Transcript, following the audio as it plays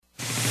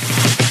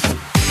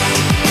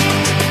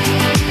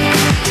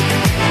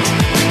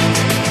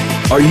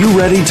Are you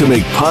ready to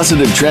make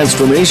positive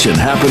transformation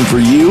happen for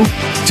you?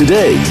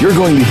 Today, you're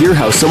going to hear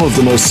how some of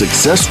the most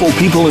successful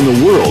people in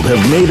the world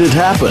have made it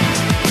happen.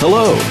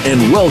 Hello,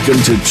 and welcome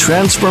to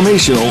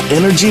Transformational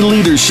Energy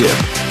Leadership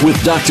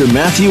with Dr.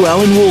 Matthew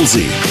Allen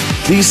Woolsey.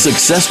 These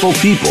successful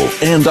people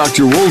and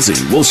Dr. Woolsey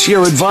will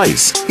share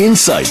advice,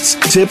 insights,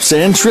 tips,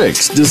 and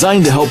tricks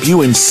designed to help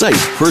you incite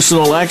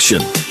personal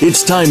action.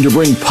 It's time to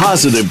bring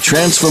positive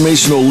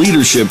transformational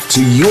leadership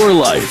to your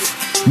life.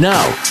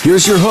 Now,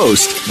 here's your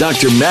host,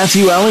 Dr.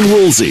 Matthew Allen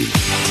Woolsey.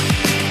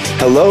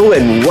 Hello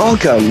and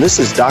welcome. This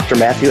is Dr.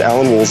 Matthew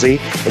Allen Woolsey,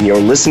 and you're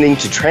listening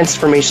to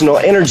Transformational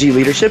Energy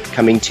Leadership,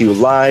 coming to you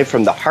live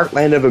from the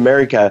heartland of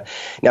America.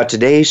 Now,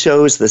 today's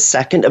show is the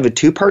second of a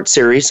two-part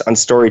series on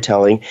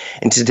storytelling,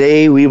 and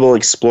today we will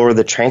explore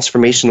the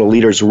transformational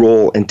leader's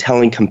role in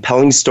telling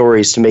compelling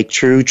stories to make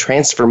true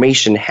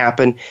transformation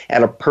happen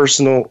at a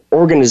personal,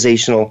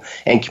 organizational,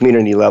 and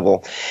community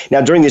level.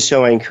 Now, during this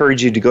show, I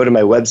encourage you to go to my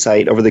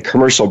website over the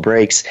commercial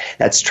breaks.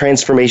 That's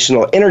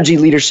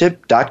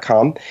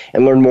transformationalenergyleadership.com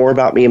and learn more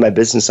about me and my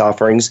business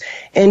offerings.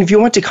 And if you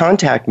want to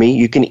contact me,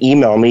 you can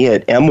email me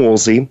at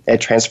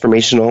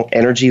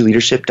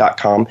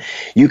mwoolsey@transformationalenergyleadership.com.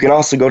 You can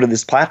also go to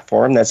this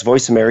platform, that's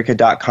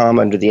voiceamerica.com,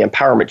 under the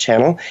Empowerment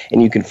channel,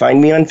 and you can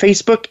find me on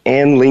Facebook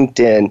and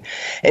LinkedIn.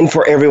 And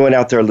for everyone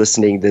out there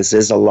listening, this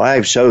is a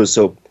live show,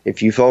 so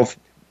if you feel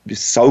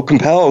so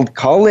compelled,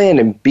 call in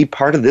and be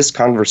part of this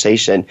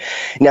conversation.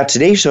 Now,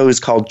 today's show is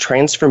called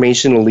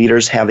Transformational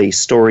Leaders Have a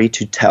Story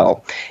to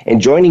Tell. And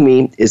joining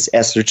me is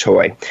Esther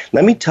Choi.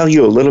 Let me tell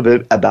you a little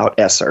bit about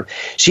Esther.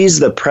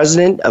 She's the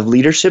president of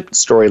Leadership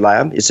Story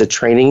Lab. It's a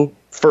training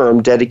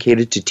firm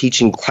dedicated to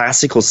teaching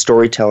classical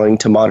storytelling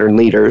to modern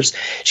leaders.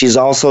 She's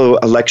also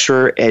a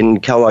lecturer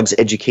in Kellogg's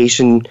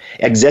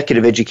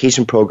executive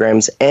education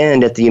programs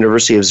and at the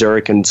University of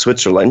Zurich in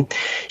Switzerland.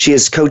 She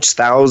has coached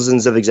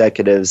thousands of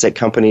executives at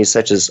companies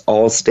such as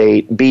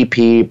Allstate,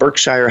 BP,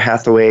 Berkshire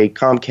Hathaway,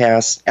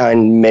 Comcast,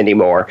 and many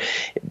more.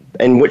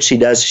 And what she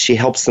does, she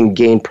helps them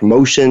gain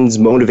promotions,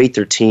 motivate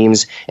their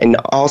teams, and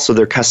also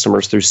their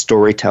customers through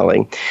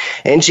storytelling.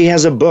 And she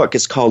has a book.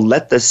 It's called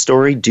Let the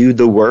Story Do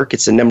the Work.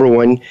 It's the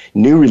 #1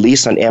 new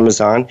release on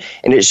Amazon,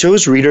 and it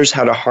shows readers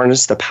how to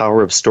harness the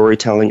power of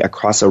storytelling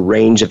across a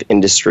range of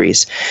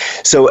industries.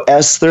 So,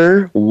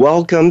 Esther,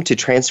 welcome to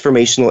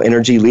Transformational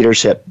Energy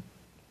Leadership.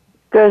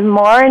 Good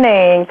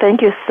morning.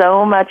 Thank you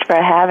so much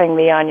for having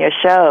me on your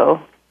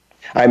show.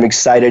 I'm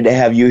excited to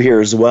have you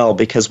here as well,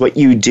 because what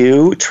you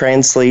do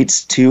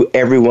translates to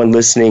everyone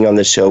listening on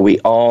the show. We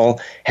all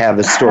have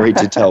a story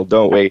to tell,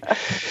 don't we?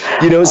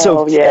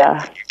 Oh,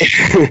 yeah.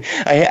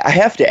 I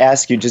have to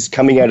ask you, just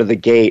coming out of the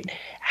gate,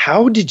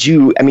 how did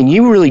you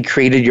really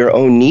created your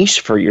own niche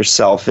for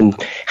yourself, and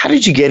how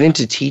did you get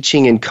into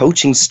teaching and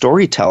coaching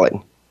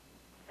storytelling?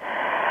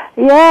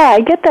 Yeah, I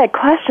get that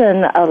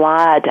question a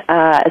lot,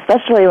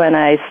 especially when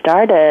I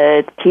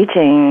started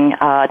teaching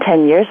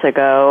 10 years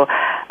ago.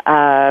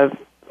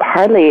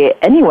 Hardly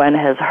anyone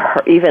has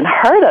even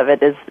heard of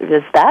it. Is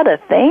that a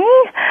thing?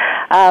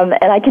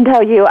 And I can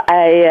tell you,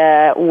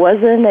 I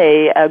wasn't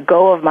a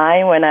goal of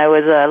mine when I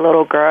was a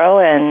little girl,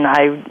 and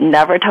I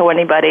never told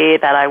anybody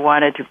that I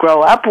wanted to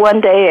grow up one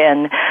day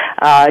and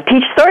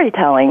teach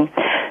storytelling.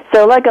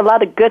 So, like a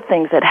lot of good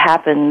things, it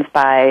happens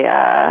by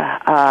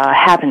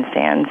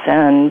happenstance,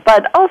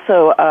 but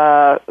also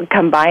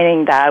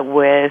combining that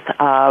with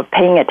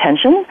paying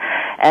attention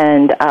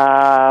and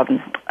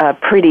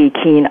pretty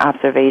keen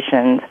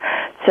observations.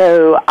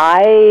 So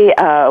I,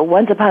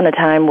 once upon a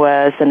time,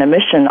 was an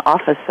admission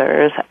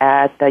officer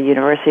at the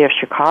University of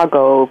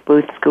Chicago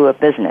Booth School of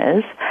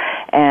Business,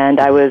 and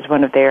I was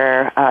one of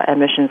their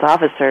admissions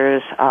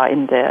officers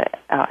in the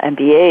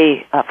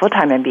MBA,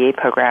 full-time MBA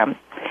program.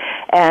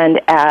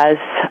 And as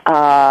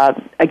a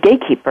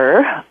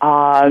gatekeeper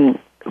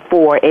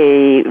for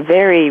a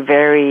very,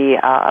 very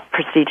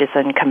prestigious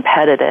and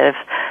competitive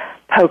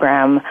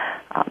program,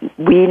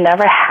 we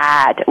never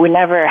had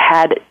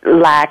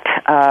lacked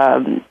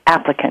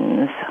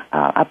applicants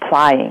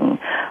applying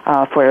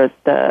for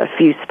the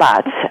few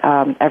spots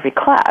every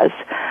class.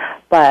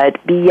 But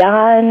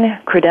beyond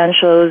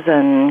credentials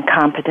and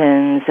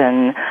competence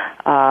and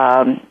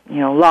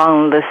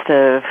long list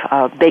of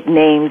big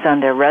names on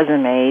their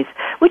resumes,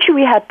 which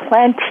we had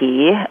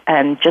plenty,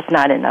 and just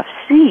not enough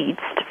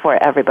seats for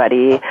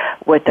everybody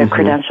with their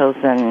credentials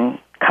and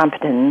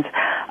competence.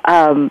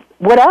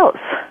 What else?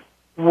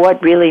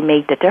 What really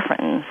made the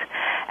difference?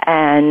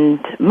 And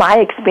my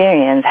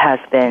experience has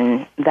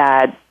been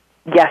that,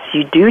 yes,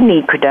 you do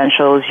need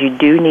credentials, you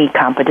do need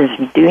competence,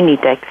 you do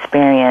need the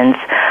experience,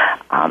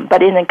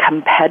 but in a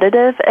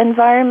competitive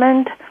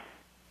environment,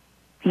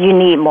 you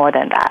need more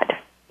than that.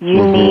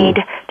 You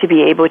need to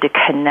be able to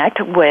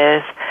connect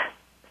with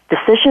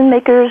decision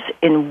makers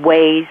in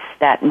ways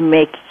that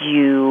make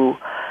you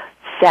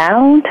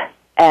sound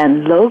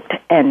and look,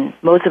 and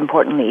most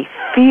importantly,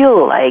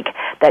 feel like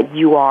that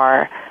you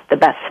are the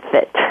best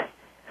fit,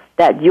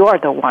 that you're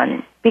the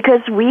one.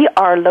 Because we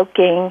are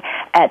looking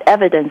at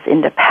evidence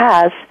in the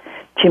past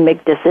to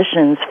make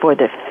decisions for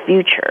the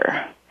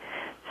future.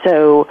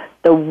 So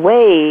the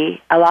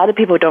way a lot of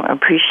people don't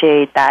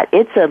appreciate that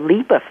it's a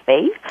leap of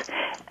faith.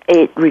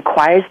 It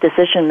requires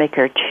decision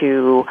maker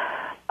to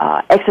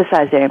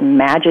exercise their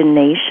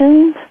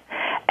imagination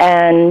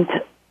and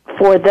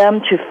for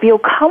them to feel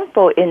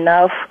comfortable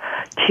enough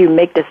to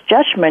make this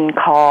judgment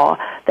call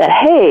that,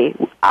 hey,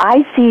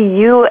 I see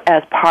you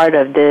as part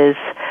of this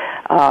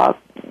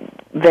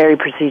very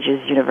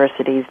prestigious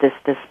universities,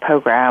 this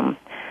program.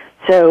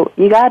 So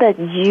you got to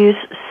use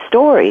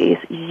stories,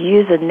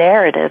 use a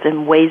narrative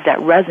in ways that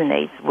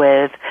resonates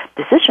with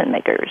decision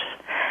makers.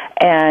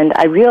 And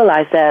I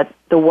realized that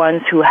the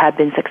ones who have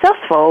been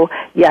successful,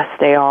 yes,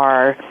 they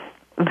are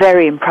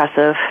very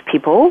impressive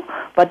people,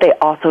 but they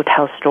also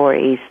tell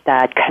stories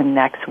that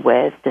connect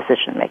with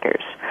decision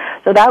makers.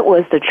 So that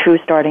was the true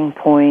starting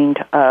point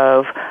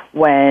of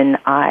once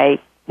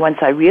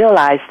I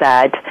realized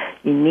that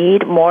you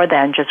need more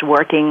than just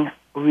working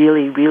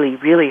really, really,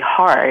 really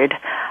hard,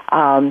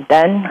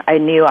 then I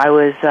knew I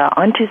was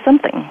onto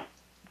something.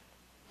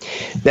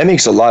 That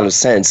makes a lot of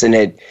sense.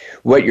 And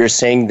what you're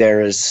saying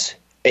there is,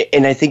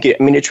 and I think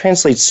it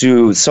translates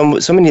to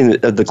so many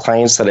of the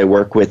clients that I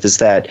work with, is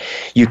that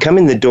you come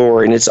in the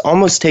door and it's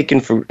almost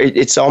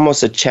it's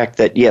almost a check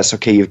that, yes,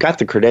 okay, you've got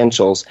the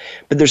credentials,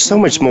 but there's so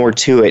much more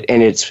to it.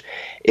 And it's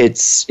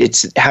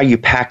how you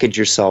package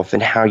yourself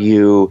and how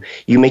you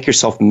make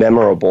yourself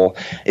memorable.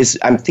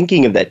 I'm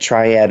thinking of that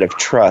triad of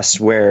trust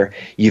where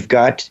you've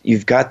got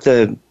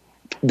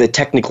the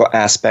technical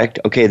aspect,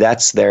 okay,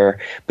 that's there,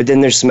 but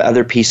then there's some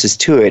other pieces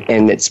to it,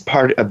 and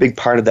a big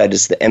part of that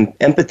is the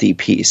empathy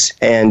piece,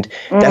 and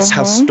that's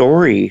how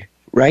story,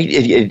 right?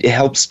 It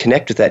helps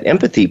connect with that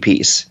empathy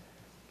piece.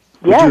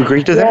 Would you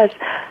agree to that?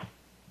 Yes.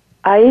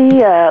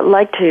 I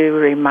like to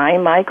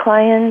remind my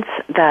clients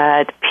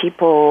that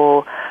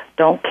people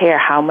don't care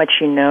how much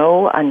you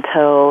know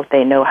until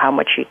they know how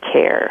much you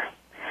care.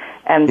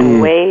 And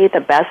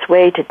the best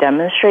way to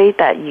demonstrate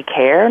that you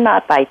care,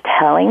 not by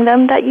telling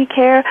them that you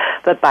care,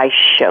 but by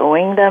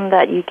showing them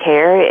that you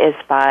care, is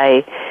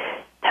by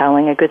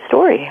telling a good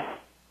story.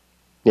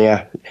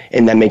 Yeah,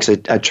 and that makes a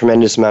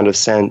tremendous amount of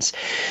sense.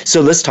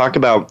 So let's talk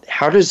about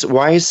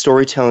why is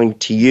storytelling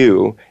to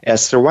you,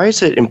 Esther, why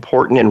is it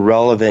important and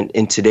relevant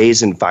in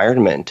today's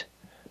environment?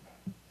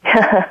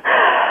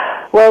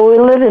 Well, we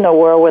live in a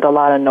world with a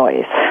lot of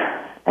noise,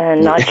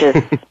 and not just,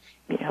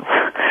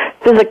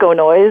 physical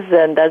noise,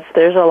 and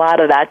there's a lot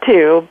of that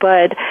too,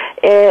 but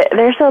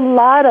there's a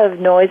lot of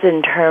noise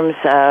in terms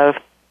of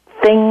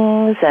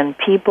things and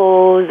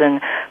peoples and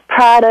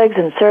products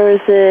and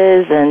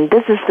services, and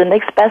this is the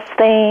next best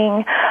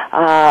thing,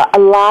 a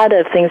lot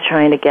of things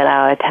trying to get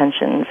our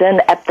attentions. And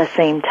at the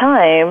same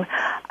time,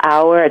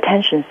 our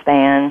attention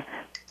span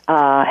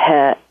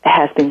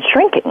has been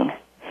shrinking.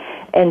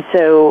 And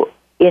so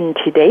in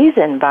today's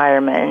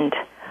environment,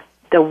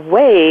 the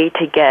way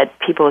to get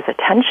people's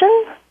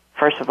attention,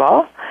 first of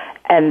all,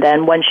 and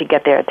then once you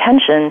get their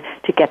attention,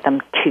 to get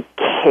them to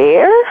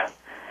care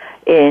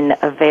in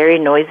a very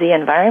noisy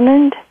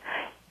environment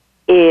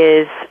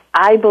is,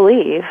 I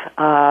believe,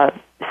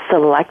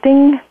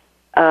 selecting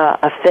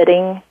a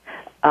fitting,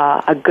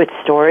 a good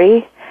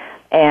story,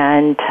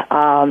 and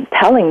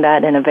telling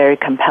that in a very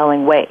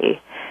compelling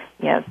way.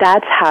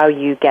 That's how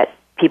you get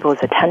people's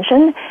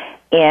attention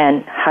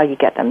and how you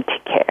get them to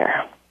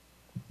care.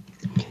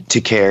 To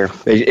care.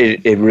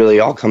 It really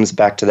all comes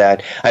back to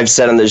that. I've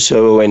said on the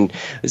show, and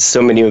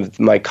so many of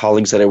my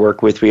colleagues that I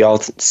work with, we all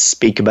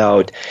speak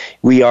about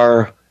we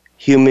are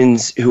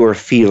humans who are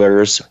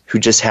feelers who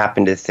just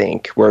happen to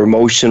think. We're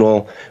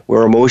emotional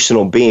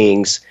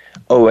beings.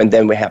 Oh, and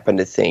then we happen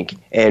to think.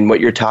 And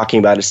what you're talking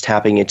about is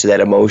tapping into that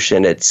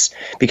emotion. It's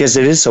because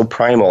it is so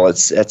primal.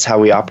 That's how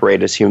we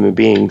operate as human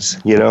beings,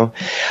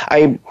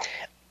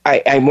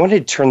 I want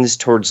to turn this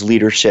towards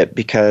leadership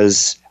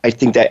because I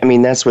think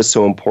that's what's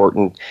so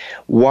important.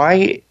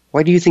 Why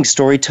do you think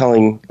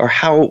storytelling, or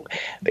how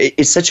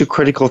it's such a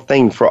critical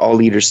thing for all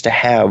leaders to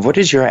have? What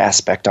is your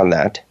aspect on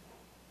that?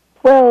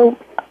 Well,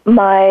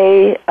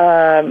 I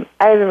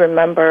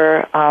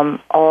remember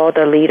all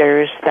the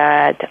leaders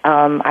that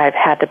I've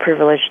had the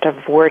privilege of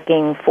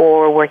working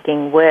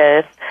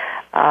with,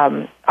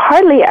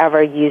 hardly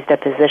ever use their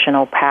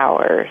positional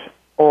powers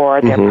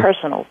or their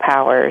personal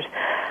powers.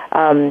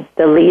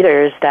 The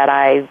leaders that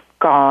I've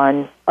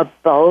gone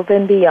above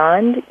and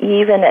beyond,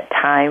 even at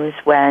times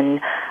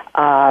when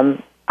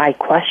I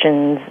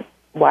question,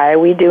 why are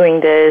we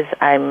doing this?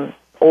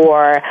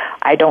 Or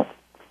I don't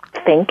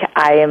think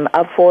I am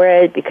up for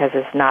it because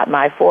it's not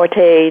my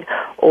forte,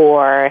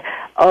 or,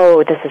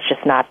 oh, this is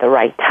just not the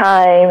right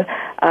time.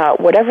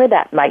 Whatever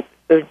that might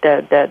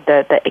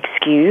the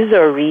excuse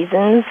or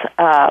reasons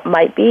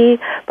might be,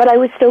 but I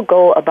would still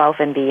go above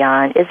and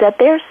beyond, is that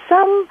there's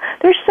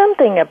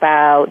something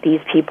about these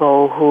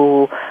people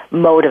who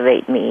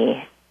motivate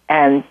me,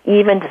 and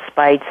even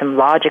despite some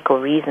logical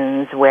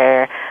reasons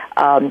where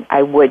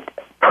I would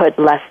put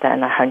less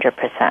than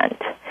 100%.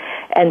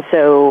 And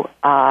so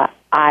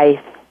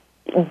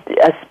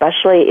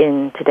especially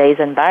in today's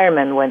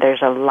environment when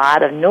there's a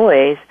lot of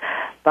noise,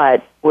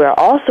 but we're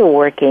also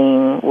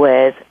working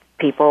with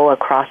people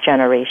across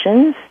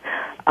generations,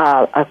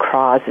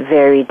 across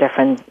very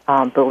different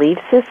belief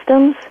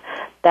systems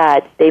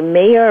that they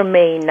may or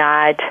may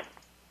not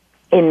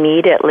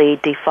immediately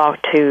default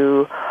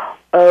to,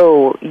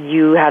 oh,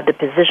 you have the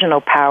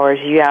positional powers,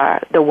 you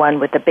are the one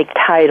with the big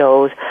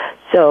titles,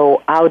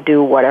 so I'll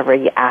do whatever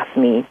you ask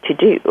me to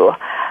do.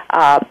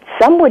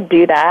 Some would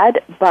do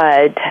that,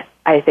 but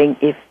I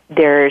think if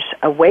there's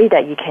a way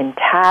that you can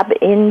tap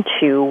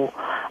into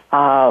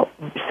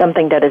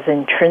something that is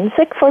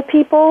intrinsic for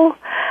people,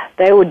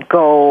 they would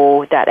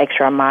go that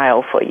extra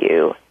mile for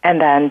you. And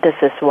then this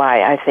is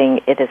why I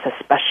think it is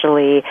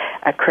especially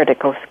a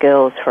critical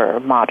skill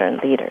for modern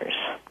leaders.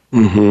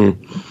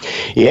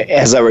 Mm-hmm. Yeah,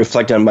 as I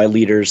reflect on my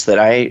leaders that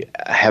I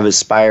have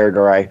aspired,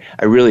 or I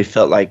really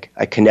felt like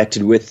I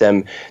connected with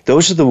them,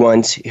 those are the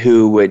ones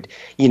who would,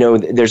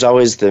 there's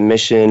always the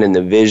mission and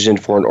the vision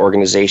for an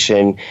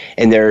organization,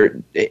 and they're,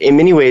 in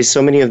many ways,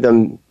 so many of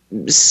them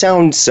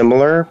sound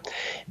similar,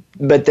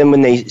 but then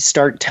when they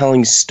start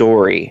telling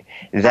story,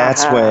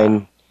 that's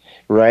when,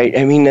 right?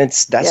 I mean,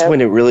 that's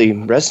when it really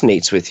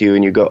resonates with you,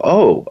 and you go,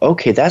 oh,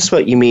 okay, that's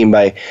what you mean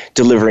by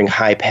delivering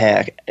high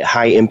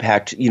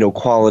impact,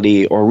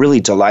 quality, or really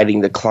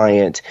delighting the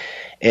client.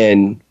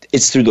 And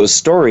it's through those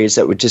stories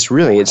that would just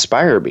really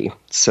inspire me.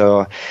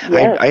 So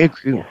I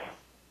agree.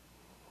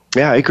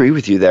 Yeah, I agree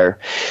with you there.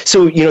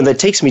 So, that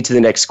takes me to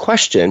the next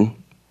question.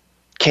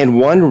 Can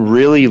one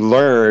really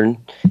learn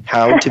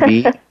how to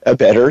be a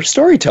better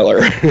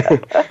storyteller?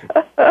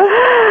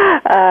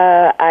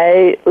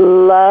 I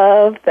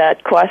love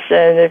that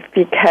question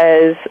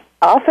because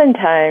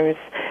oftentimes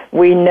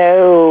we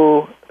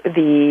know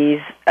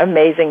these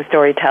amazing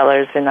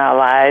storytellers in our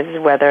lives,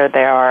 whether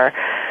they are,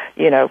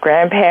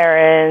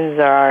 grandparents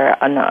or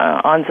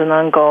aunts and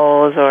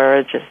uncles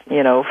or just,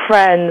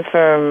 friends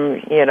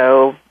from,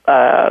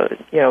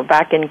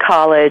 back in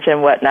college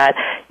and whatnot.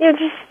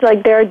 Just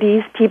like there are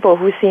these people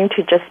who seem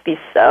to just be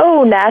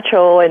so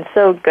natural and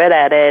so good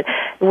at it,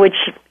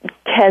 which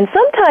can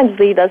sometimes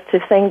lead us to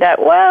think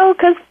that, well,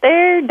 because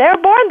they're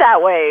born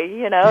that way,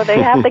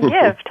 they have the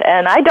gift,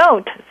 and I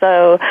don't,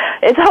 so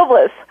it's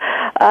hopeless,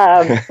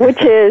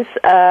 which is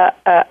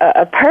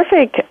a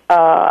perfect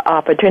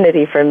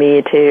opportunity for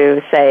me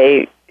to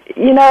say,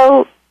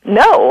 no.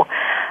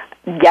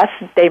 Yes,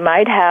 they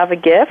might have a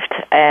gift,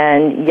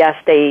 and yes,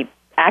 they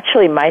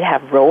actually might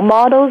have role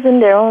models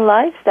in their own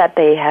lives that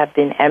they have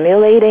been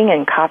emulating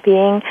and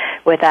copying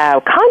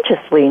without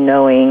consciously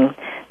knowing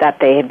that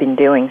they have been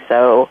doing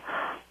so.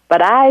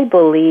 But I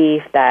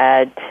believe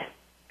that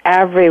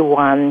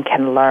everyone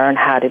can learn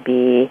how to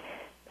be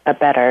a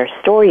better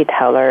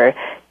storyteller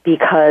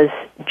because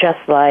just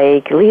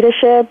like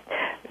leadership,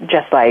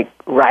 just like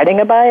riding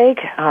a bike,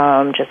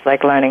 just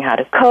like learning how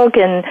to cook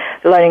and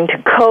learning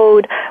to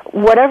code,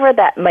 whatever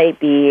that might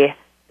be,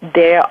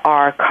 there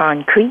are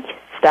concrete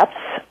steps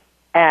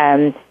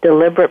and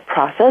deliberate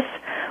process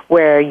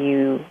where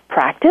you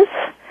practice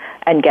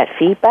and get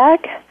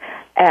feedback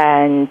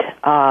and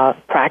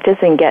practice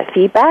and get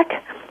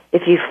feedback.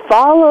 If you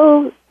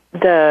follow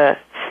the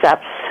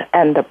steps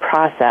and the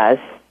process,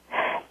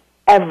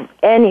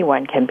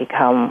 anyone can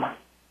become a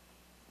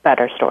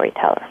better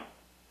storyteller.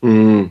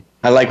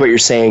 I like what you're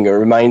saying. It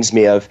reminds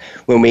me of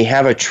when we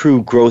have a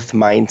true growth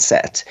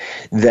mindset,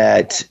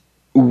 that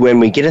when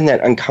we get in that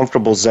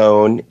uncomfortable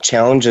zone,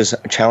 challenge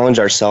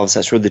ourselves,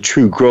 that's where the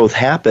true growth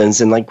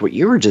happens. And like what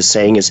you were just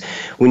saying is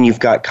when you've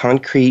got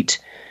concrete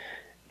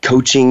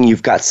coaching,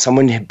 you've got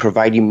someone to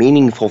provide you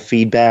meaningful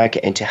feedback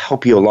and to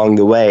help you along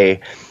the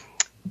way,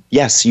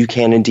 yes, you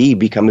can indeed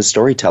become a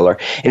storyteller.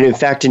 And in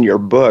fact, in your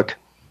book,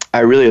 I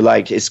really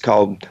liked, it's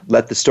called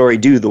Let the Story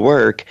Do the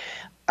Work.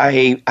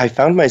 I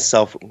found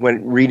myself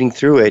when reading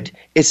through it,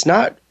 it's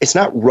not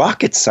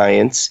rocket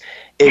science.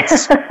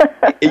 It's, I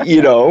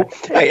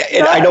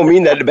don't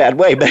mean that in a bad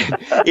way, but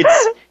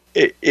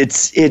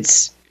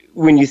it's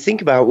when you think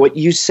about what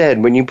you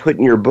said, when you put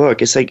in your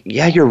book, it's like,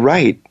 yeah, you're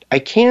right. I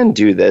can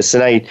do this.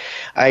 And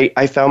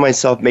I found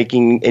myself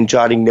making and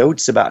jotting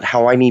notes about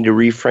how I need to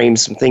reframe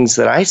some things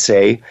that I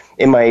say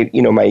in my,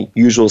 my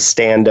usual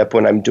stand-up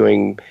when I'm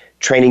doing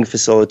training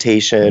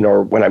facilitation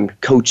or when I'm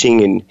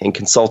coaching and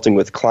consulting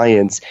with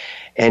clients.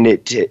 And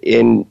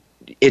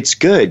it's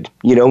good,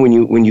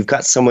 when you've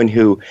got someone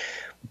who,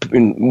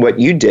 in what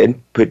you did,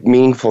 put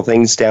meaningful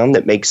things down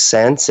that makes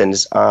sense and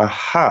is,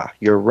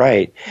 you're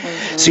right.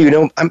 Mm-hmm.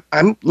 So,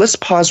 let's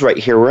pause right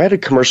here. We're at a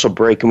commercial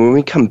break, and when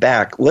we come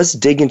back, let's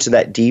dig into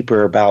that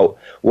deeper about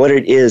what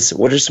it is.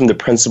 What are some of the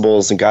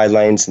principles and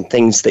guidelines and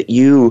things that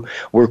you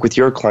work with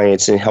your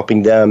clients in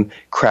helping them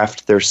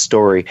craft their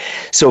story?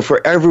 So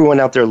for everyone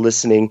out there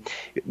listening,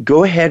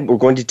 go ahead. We're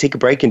going to take a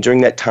break, and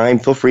during that time,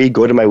 feel free to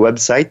go to my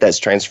website. That's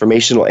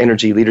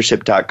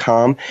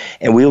transformationalenergyleadership.com,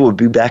 and we will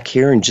be back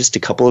here in just a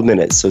couple of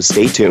minutes. So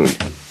stay tuned.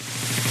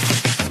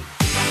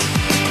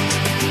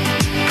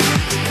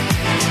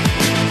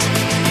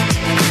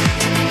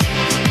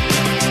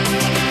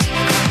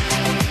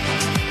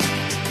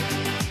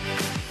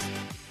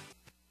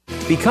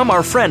 Become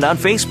our friend on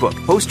Facebook.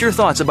 Post your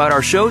thoughts about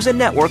our shows and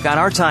network on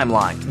our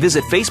timeline.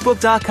 Visit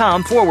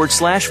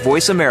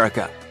facebook.com/Voice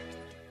America.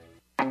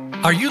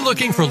 Are you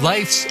looking for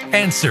life's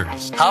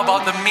answers? How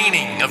about the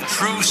meaning of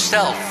true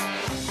self?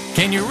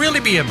 Can you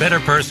really be a better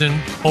person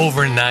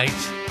overnight?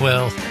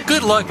 Well,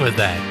 good luck with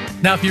that.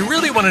 Now, if you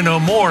really want to know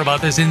more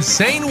about this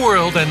insane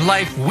world and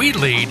life we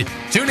lead,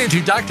 tune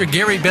into Dr.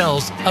 Gary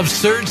Bell's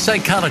Absurd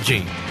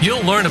Psychology.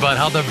 You'll learn about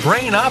how the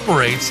brain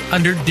operates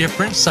under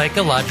different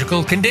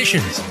psychological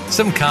conditions.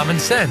 Some common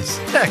sense.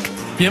 Heck,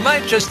 you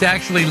might just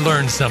actually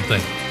learn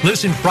something.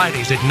 Listen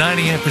Fridays at 9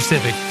 a.m.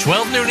 Pacific,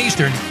 12 noon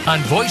Eastern on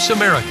Voice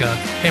America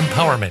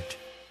Empowerment.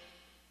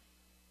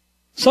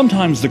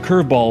 Sometimes the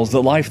curveballs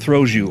that life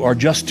throws you are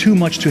just too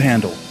much to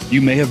handle.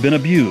 You may have been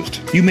abused.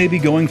 You may be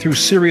going through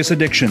serious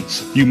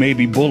addictions. You may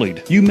be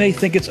bullied. You may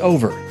think it's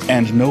over,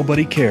 and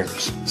nobody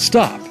cares.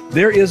 Stop.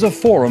 There is a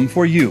forum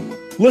for you.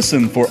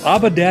 Listen for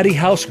Abba Daddy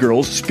House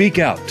Girls Speak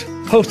Out.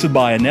 Hosted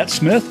by Annette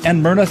Smith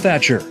and Myrna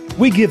Thatcher.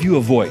 We give you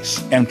a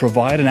voice and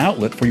provide an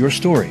outlet for your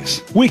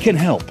stories. We can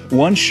help,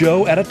 one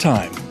show at a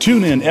time.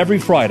 Tune in every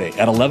Friday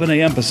at 11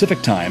 a.m.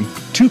 Pacific Time,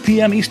 2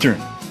 p.m.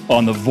 Eastern,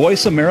 on the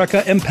Voice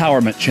America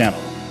Empowerment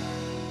Channel.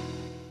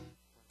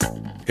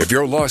 If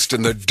you're lost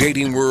in the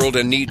dating world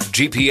and need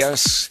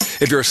GPS,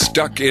 if you're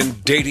stuck in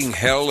dating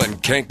hell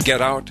and can't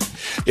get out,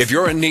 if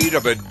you're in need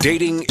of a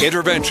dating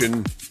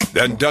intervention,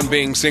 then Done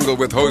Being Single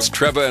with hosts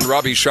Trevor and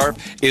Robbie Sharp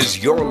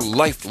is your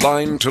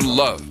lifeline to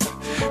love.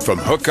 From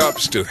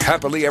hookups to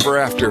happily ever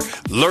after,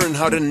 learn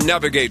how to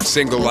navigate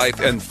single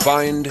life and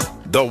find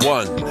the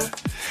one.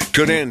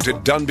 Tune in to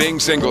Done Being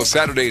Single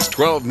Saturdays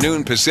 12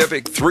 noon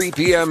Pacific, 3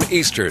 p.m.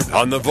 Eastern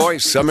on the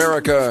Voice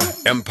America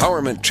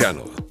Empowerment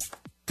Channel.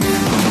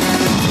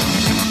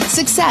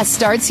 Success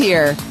starts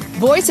here.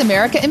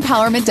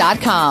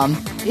 VoiceAmericaEmpowerment.com.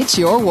 It's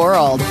your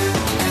world.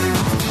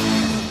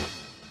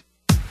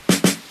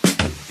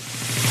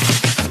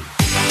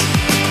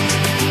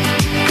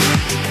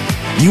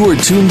 You are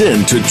tuned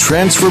in to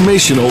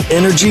Transformational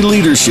Energy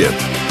Leadership.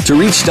 To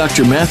reach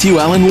Dr. Matthew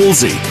Allen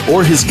Woolsey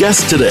or his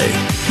guest today,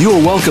 you are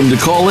welcome to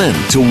call in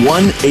to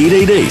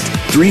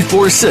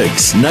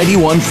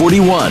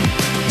 1-888-346-9141.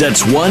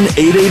 That's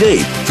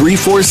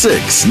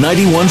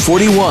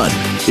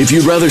 1-888-346-9141. If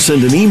you'd rather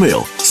send an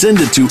email,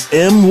 send it to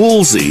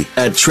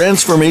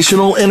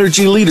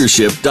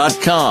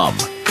mwoolsey@transformationalenergyleadership.com.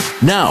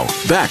 Now,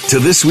 back to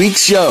this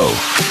week's show.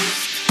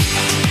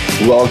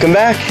 Welcome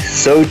back.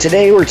 So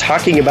today we're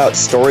talking about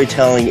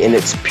storytelling in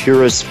its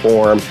purest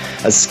form,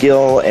 a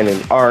skill and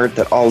an art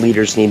that all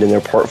leaders need in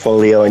their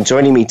portfolio. And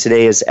joining me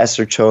today is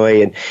Esther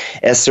Choi. And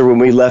Esther, when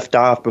we left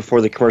off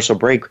before the commercial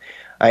break,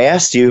 I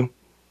asked you,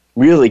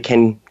 really,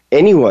 can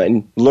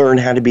anyone learn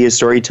how to be a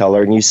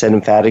storyteller? And you said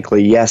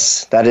emphatically,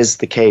 yes, that is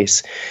the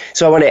case.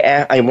 So I want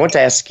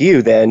to ask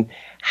you then,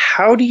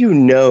 how do you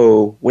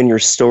know when your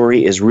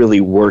story is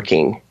really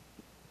working?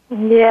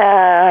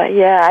 Yeah.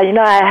 You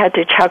know, I had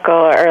to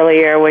chuckle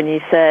earlier when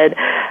you said,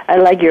 I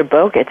like your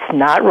book. It's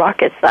not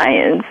rocket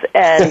science.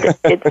 And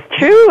it's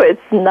true.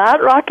 It's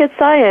not rocket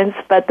science.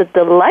 But the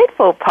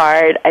delightful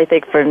part, I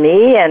think, for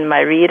me and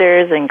my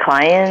readers and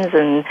clients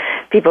and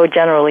people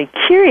generally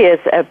curious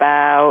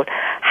about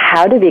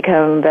how to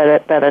become a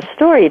better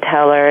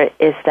storyteller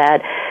is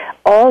that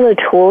all the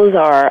tools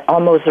are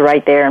almost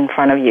right there in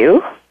front of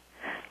you.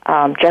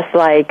 Just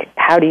like,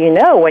 how do you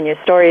know when your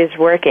story is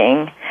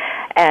working?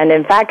 And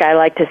in fact, I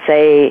like to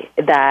say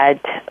that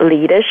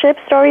leadership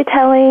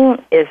storytelling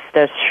is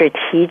the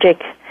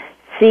strategic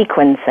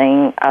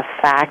sequencing of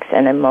facts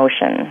and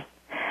emotion.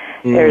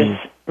 There's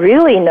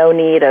really no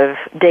need of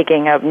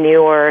digging up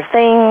newer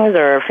things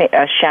or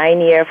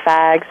shinier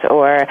facts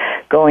or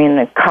going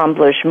to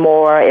accomplish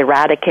more,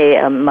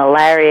 eradicate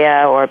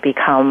malaria or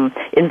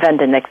invent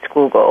the next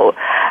Google.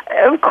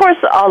 Of course,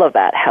 all of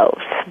that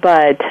helps,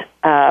 but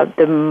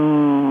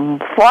the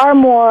far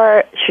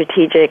more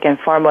strategic and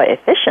far more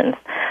efficient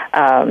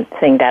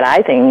thing that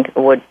I think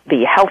would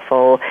be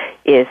helpful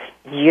is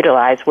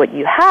utilize what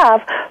you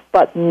have,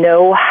 but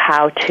know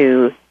how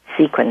to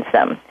sequence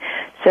them.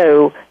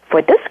 So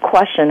for this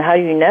question, how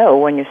do you know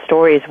when your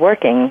story is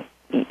working?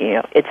 You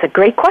know, it's a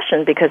great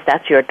question because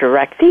that's your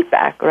direct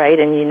feedback, right?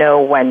 And you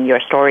know when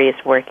your story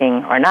is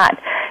working or not.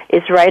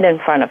 It's right in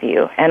front of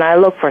you. And I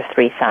look for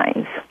 3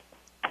 signs.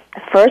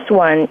 The first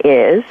one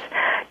is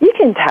you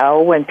can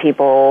tell when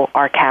people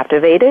are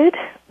captivated,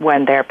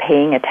 when they're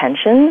paying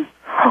attention,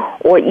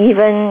 or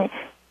even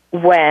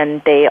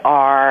when they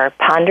are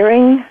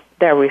pondering,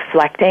 they're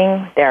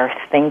reflecting, they're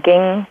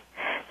thinking.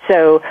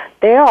 So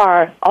there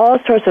are all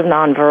sorts of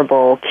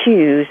nonverbal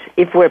cues.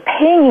 If we're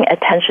paying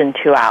attention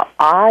to our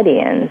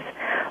audience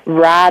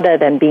rather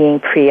than being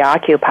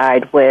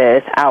preoccupied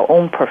with our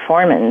own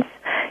performance,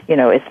 you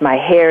know, is my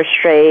hair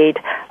straight?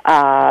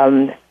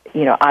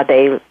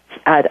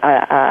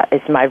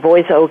 Is my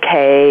voice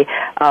okay?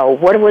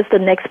 What was the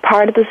next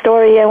part of the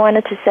story I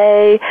wanted to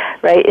say,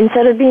 right?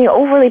 Instead of being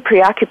overly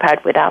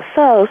preoccupied with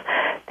ourselves,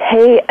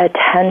 pay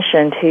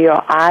attention to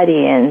your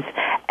audience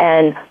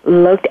and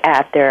look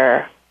at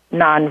their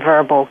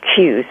nonverbal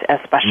cues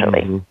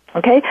especially,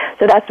 okay?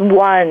 So that's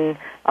one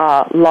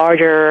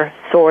larger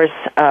source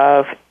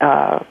of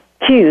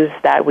cues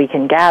that we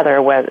can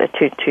gather whether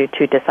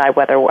to decide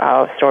whether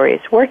our story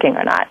is working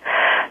or not.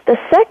 The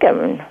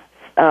second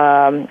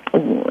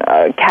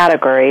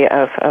category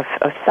of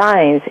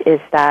signs is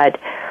that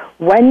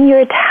when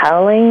you're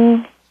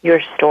telling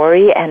your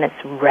story and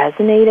it's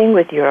resonating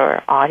with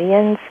your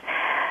audience,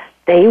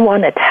 they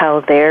want to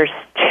tell theirs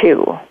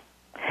too.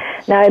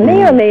 Now, it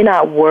may or may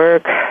not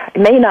work.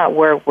 It may not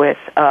work with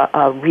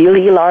a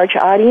really large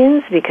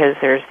audience because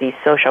there's the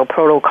social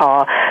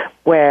protocol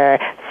where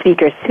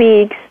speaker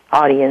speaks,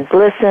 audience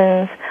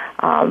listens.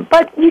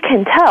 But you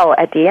can tell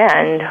at the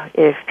end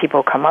if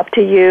people come up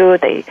to you,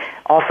 they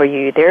offer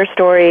you their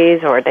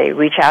stories, or they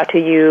reach out to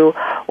you.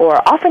 Or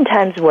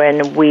oftentimes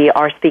when we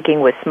are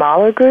speaking with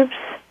smaller groups,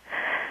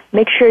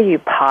 make sure you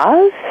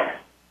pause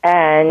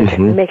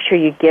and make sure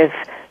you give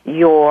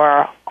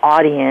your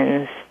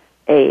audience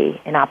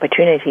an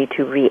opportunity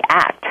to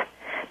react.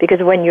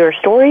 Because when your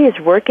story is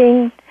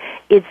working,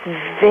 it's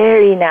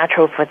very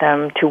natural for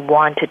them to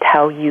want to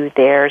tell you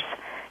theirs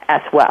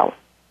as well.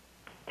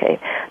 Okay.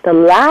 The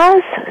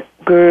last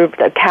group,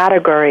 the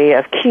category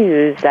of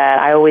cues that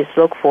I always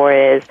look for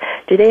is,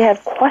 do they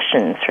have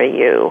questions for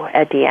you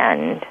at the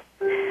end?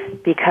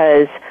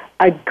 Because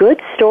a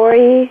good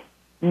story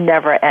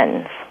never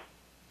ends.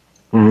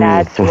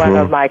 That's one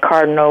of my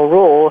cardinal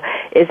rule,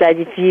 is that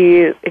if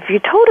you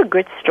told a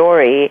good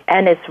story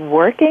and it's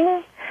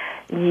working,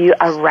 you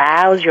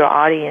arouse your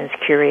audience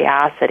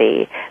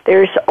curiosity.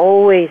 There's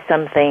always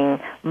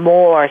something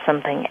more,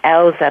 something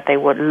else that they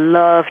would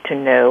love to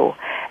know.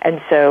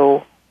 And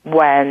so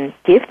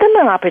give them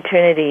an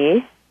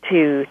opportunity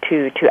to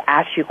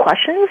ask you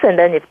questions, and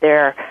then if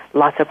there are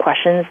lots of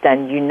questions,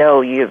 then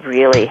you've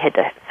really hit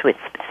the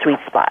sweet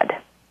spot.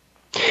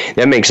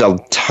 That makes a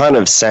ton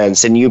of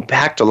sense, and you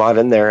packed a lot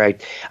in there.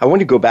 I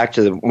want to go back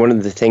to one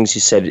of the things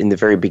you said in the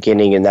very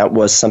beginning, and that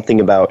was something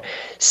about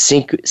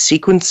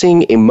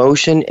sequencing,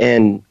 emotion,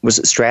 and was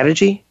it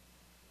strategy?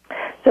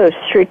 So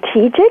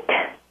strategic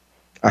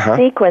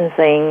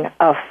sequencing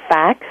of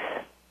facts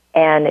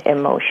and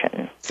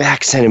emotion.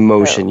 Facts and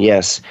emotion,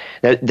 yes.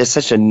 That's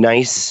such a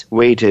nice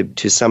way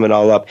to sum it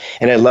all up.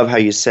 And I love how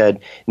you said,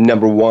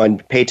 number one,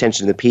 pay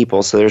attention to the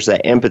people. So there's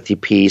that empathy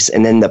piece,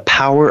 and then the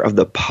power of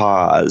the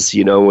pause.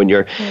 When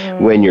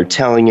you're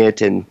telling it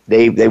and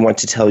they want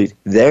to tell you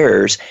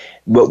theirs,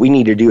 what we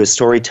need to do as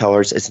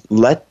storytellers is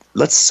let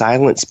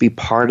silence be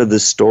part of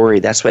the story.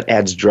 That's what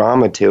adds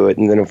drama to it.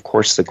 And then, of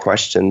course, the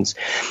questions.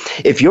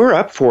 If you're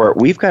up for it,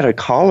 we've got a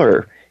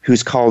caller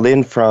who's called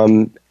in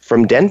from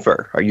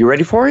Denver. Are you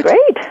ready for it?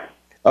 Great.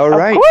 All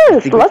right.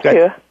 Of course, love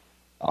to.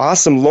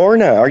 Awesome.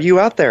 Lorna, are you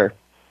out there?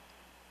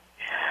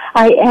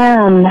 I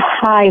am.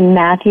 Hi,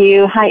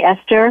 Matthew. Hi,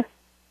 Esther.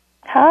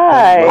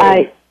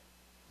 Hi.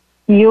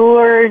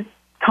 Your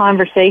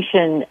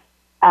conversation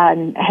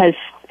has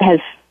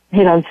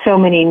hit on so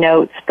many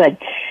notes, but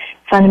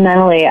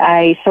fundamentally,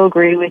 I so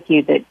agree with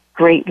you that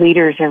great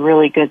leaders are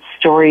really good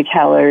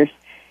storytellers.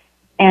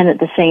 And at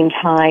the same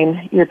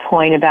time, your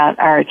point about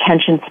our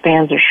attention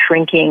spans are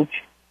shrinking,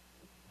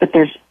 but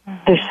there's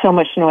so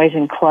much noise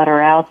and clutter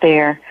out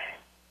there.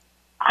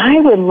 I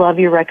would love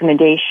your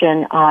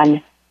recommendation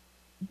on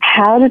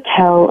how to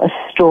tell a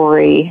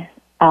story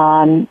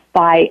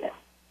by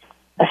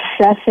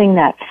assessing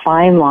that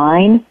fine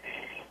line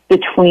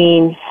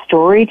between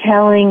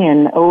storytelling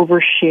and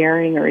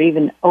oversharing or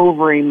even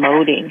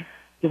over-emoting.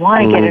 You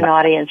want to get an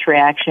audience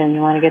reaction,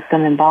 you want to get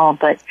them involved,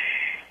 but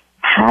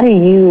how do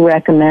you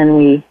recommend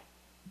we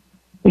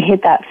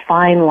hit that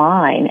fine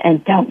line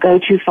and don't go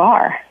too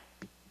far?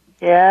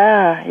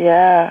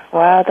 Yeah.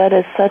 Wow, that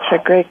is such a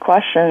great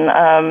question.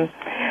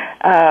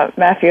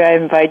 Matthew, I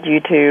invite you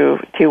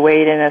to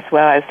weigh in as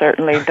well. I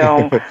certainly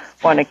don't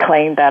want to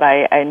claim that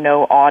I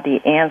know all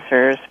the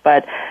answers,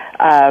 but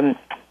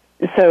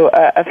so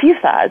a few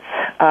thoughts.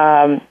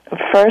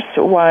 First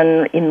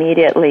one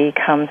immediately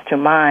comes to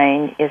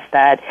mind is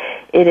that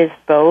it is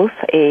both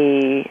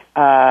a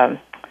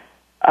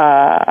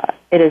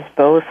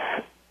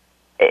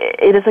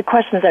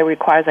question that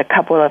requires a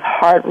couple of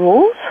hard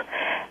rules,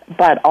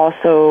 but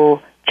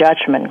also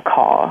judgment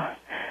call.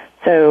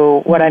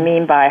 So what I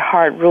mean by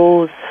hard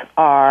rules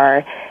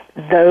are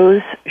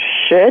those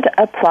should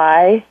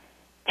apply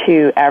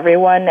to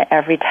everyone,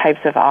 every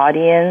types of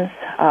audience,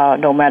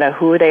 no matter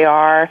who they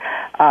are,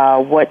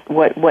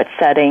 what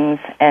settings,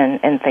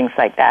 and things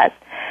like that.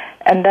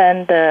 And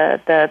then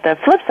the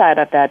flip side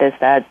of that is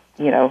that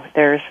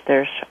there's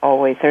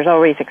always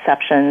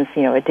exceptions.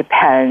 It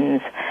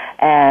depends,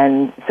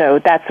 and so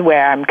that's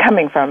where I'm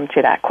coming from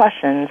to that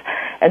question.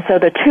 And so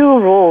the two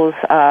rules,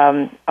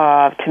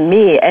 to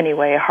me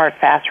anyway, a hard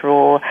fast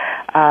rule,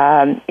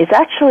 is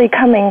actually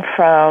coming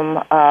from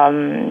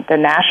the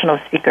National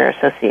Speaker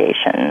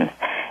Association,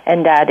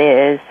 and that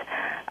is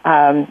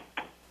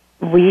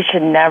we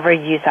should never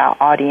use our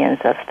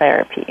audience as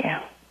therapy.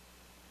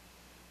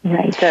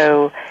 Right.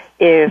 So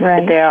if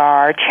there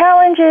are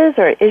challenges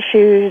or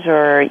issues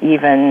or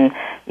even,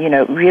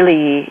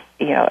 really,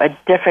 a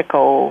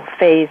difficult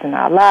phase in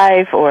our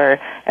life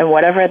and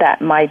whatever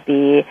that might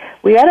be,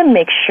 we got to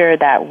make sure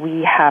that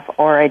we have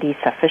already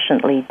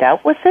sufficiently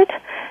dealt with it,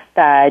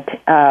 that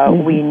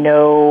we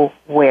know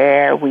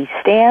where we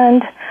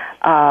stand,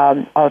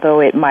 although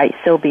it might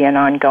still be an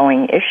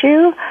ongoing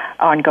issue,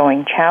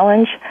 ongoing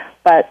challenge.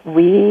 But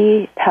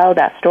we tell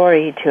that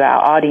story to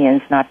our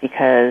audience not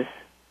because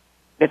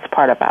it's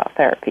part of our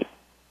therapy,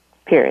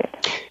 period.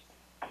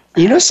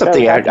 You know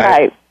something?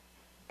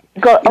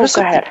 Go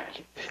ahead.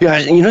 Yeah,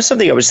 you know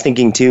something I was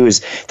thinking too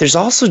is there's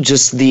also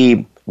just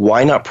the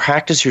why not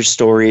practice your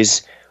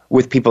stories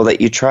with people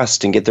that you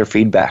trust and get their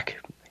feedback.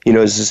 You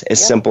know, as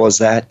simple as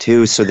that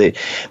too. So that,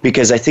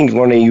 because I think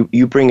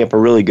you bring up a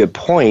really good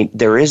point.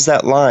 There is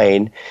that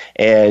line,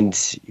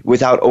 and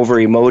without over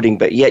emoting,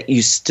 but yet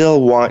you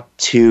still want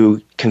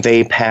to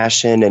convey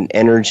passion and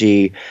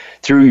energy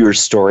through your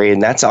story,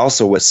 and that's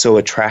also what's so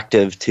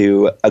attractive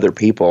to other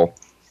people.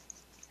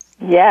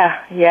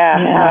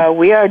 Yeah.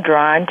 We are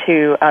drawn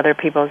to other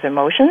people's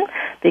emotion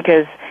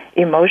because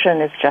emotion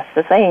is just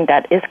the thing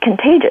that is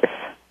contagious,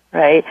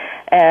 right?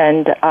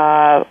 And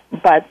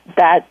but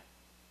that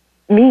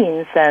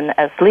means then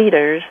as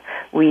leaders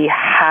we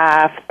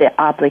have the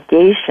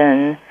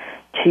obligation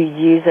to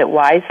use it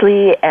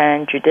wisely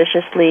and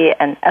judiciously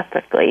and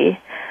ethically,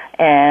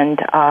 and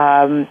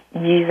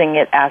using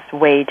it as a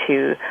way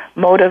to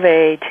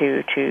motivate,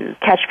 to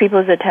catch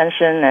people's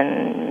attention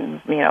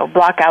and, you know,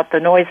 block out the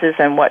noises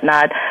and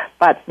whatnot,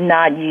 but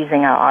not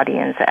using our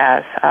audience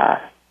as a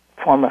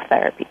form of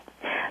therapy.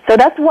 So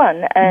that's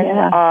one.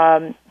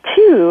 And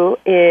two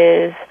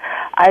is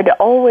I'd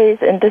always,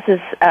 and this is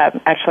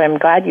actually, I'm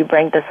glad you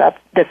bring this up,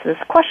 this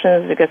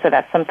questions, because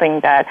that's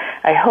something that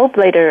I hope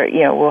later, you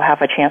know, we'll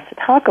have a chance to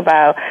talk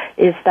about,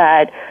 is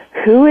that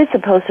who is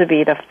supposed to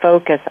be the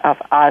focus of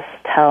us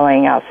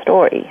telling our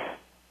stories,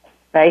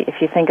 right?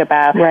 If you think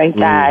about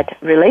that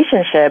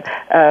relationship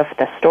of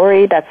the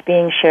story that's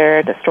being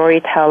shared, the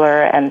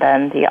storyteller, and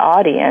then the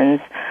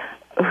audience,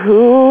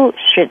 who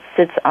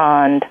sits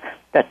on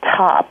the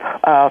top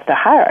of the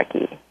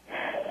hierarchy?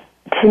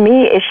 To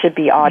me, it should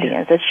be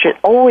audience. It should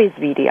always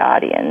be the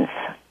audience.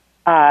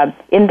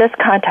 In this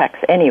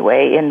context,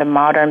 anyway, in the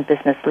modern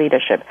business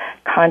leadership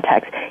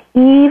context,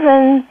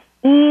 even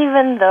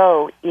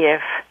though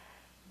if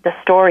the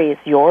story is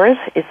yours,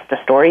 it's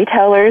the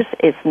storyteller's,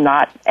 it's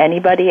not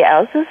anybody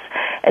else's.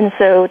 And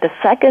so the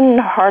second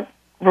hard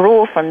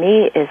rule for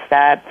me is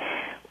that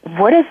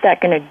what is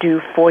that going to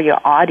do for your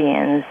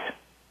audience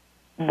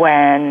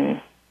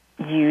when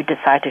you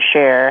decide to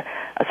share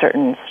a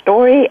certain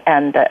story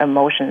and the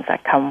emotions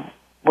that come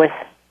with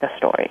the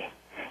story?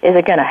 Is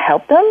it going to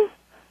help them?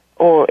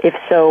 Or if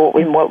so,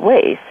 in what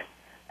ways?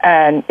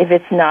 And if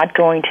it's not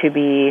going to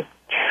be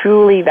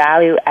truly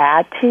value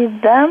add to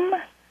them,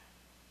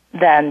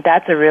 then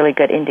that's a really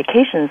good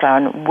indication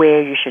on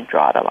where you should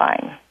draw the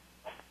line.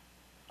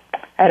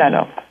 I don't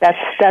know. That's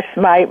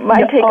my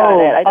take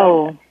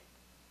on it.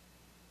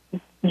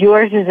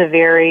 Yours is a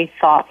very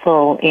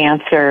thoughtful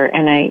answer,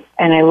 and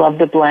I love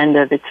the blend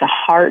of it's a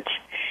heart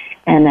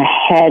and a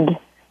head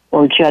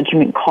or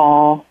judgment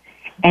call,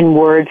 and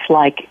words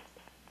like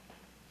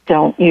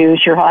don't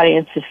use your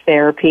audience as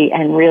therapy,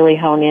 and really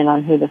hone in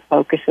on who the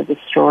focus of the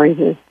stories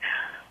is.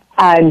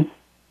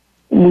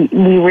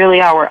 We really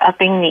are. We're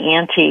upping the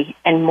ante,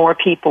 and more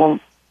people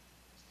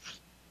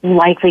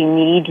likely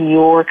need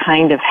your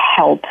kind of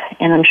help.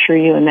 And I'm sure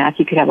you and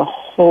Matthew could have a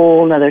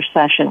whole other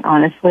session,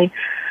 honestly,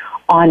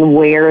 on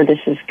where this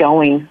is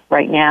going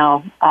right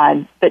now.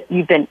 But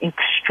you've been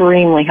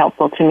extremely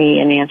helpful to me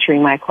in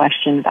answering my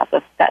question about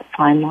that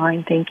fine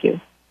line. Thank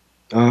you.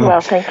 Well,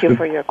 thank you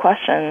for your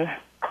question.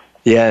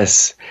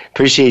 Yes,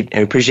 appreciate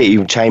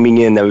you chiming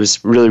in. That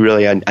was really,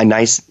 really a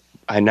nice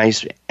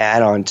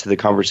add-on to the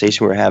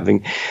conversation we're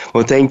having.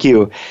 Well, thank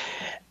you.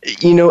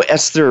 You know,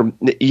 Esther,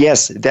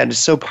 yes, that is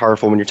so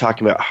powerful when you're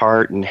talking about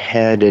heart and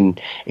head and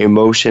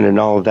emotion and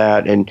all of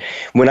that. And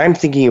when I'm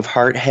thinking of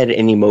heart, head,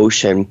 and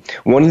emotion,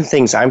 one of the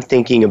things I'm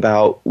thinking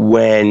about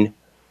when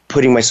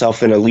putting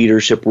myself in a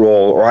leadership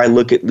role, or I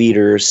look at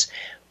leaders,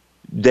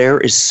 there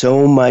is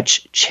so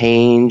much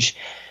change,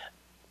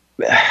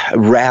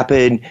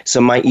 rapid,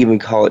 some might even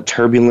call it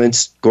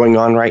turbulence, going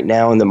on right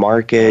now in the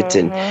market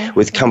and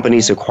with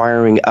companies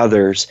acquiring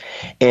others.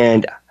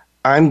 And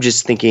I'm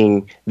just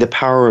thinking the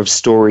power of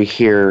story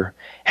here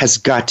has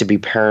got to be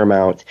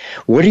paramount.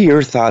 What are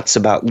your thoughts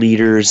about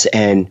leaders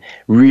and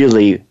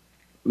really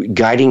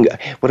guiding,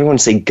 what do I want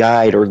to say,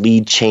 guide or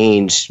lead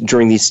change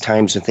during these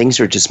times when things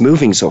are just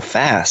moving so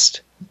fast?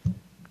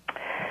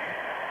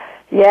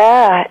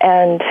 Yeah,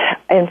 and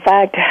in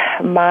fact,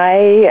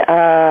 my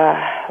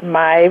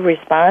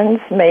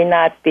response may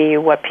not be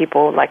what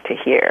people like to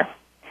hear.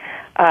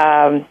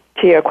 To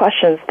your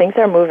questions, things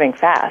are moving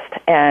fast,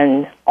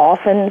 and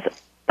often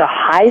the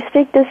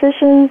high-stake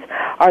decisions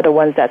are the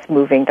ones that's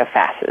moving the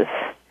fastest.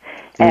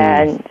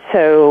 And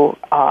so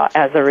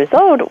as a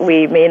result,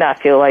 we may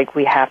not feel like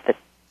we have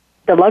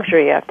the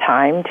luxury of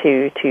time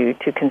to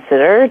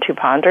consider, to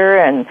ponder,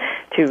 and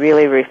to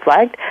really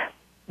reflect.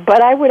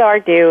 But I would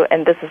argue,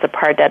 and this is the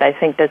part that I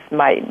think this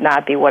might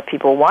not be what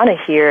people want to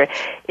hear,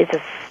 is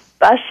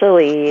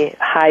especially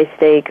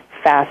high-stake,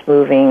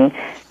 fast-moving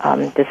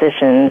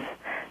decisions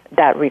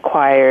that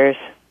requires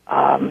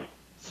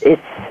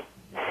it's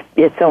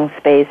its own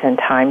space and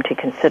time to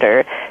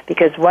consider,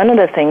 because one of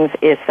the things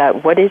is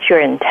that what is your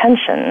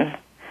intention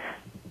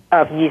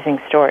of using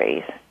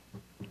stories?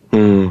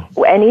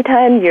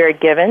 Anytime you're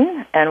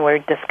given and we're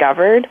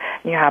discovered,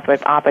 you have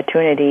an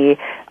opportunity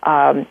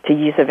to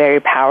use a very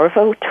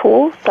powerful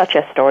tool such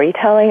as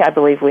storytelling, I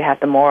believe we have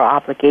the moral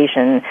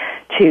obligation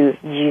to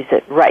use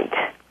it right.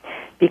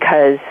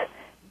 Because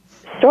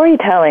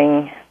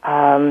storytelling,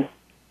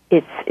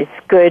 it's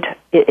good.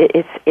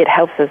 It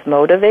helps us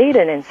motivate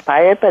and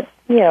inspire, but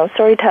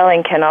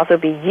storytelling can also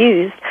be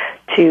used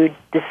to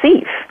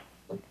deceive,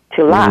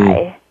 to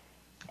lie,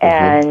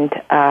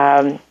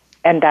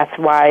 and that's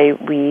why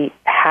we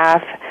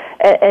have.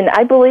 And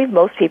I believe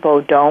most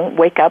people don't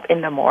wake up in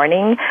the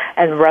morning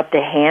and rub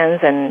their hands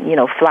and,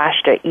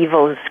 flash their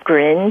evil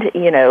grin,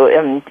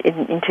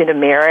 into the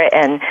mirror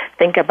and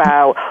think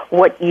about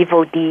what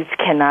evil deeds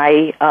can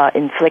I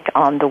inflict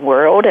on the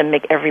world and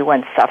make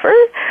everyone suffer.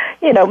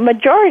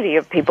 Majority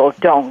of people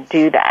don't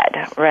do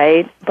that,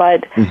 right?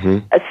 But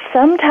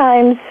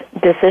sometimes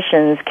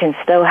decisions can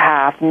still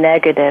have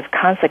negative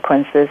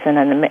consequences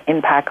and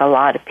impact a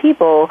lot of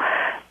people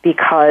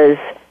because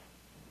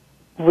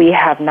we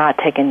have not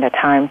taken the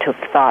time to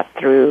thought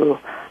through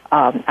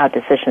our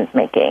decisions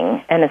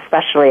making, and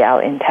especially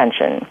our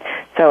intention.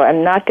 So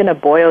I'm not going to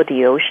boil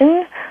the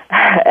ocean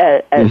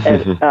at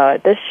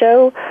this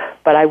show,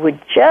 but I would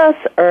just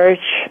urge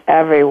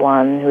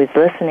everyone who is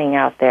listening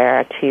out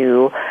there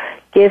to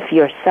give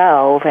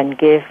yourself and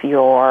give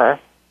your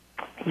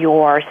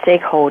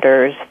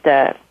stakeholders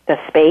the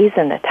space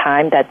and the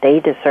time that they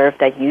deserve,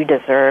 that you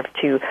deserve,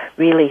 to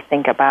really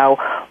think about,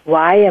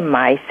 why am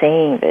I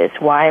saying this?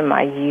 Why am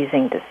I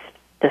using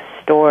this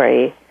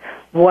story?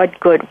 What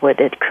good would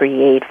it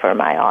create for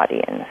my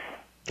audience?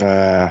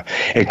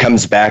 It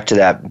comes back to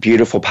that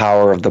beautiful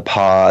power of the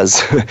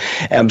pause.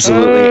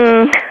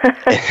 Absolutely.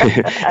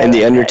 And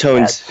the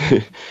undertones.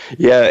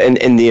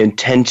 And the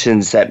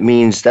intentions,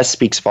 that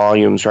speaks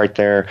volumes right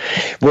there.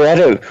 I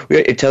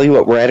tell you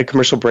what, we're at a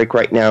commercial break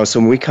right now. So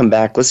when we come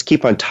back, let's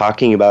keep on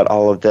talking about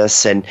all of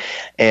this and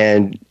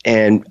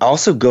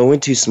also go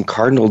into some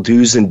cardinal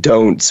do's and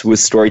don'ts with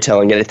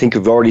storytelling. And I think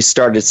we've already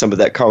started some of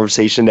that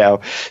conversation now.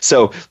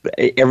 So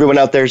everyone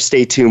out there,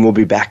 stay tuned. We'll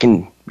be back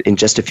in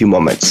just a few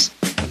moments.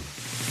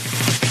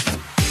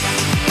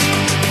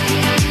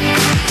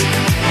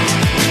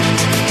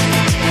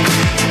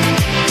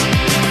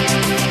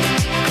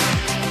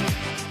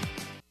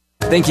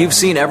 Think you've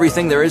seen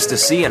everything there is to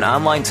see in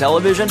online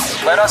television?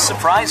 Let us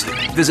surprise you.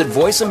 Visit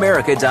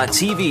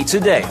voiceamerica.tv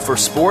today for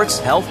sports,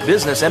 health,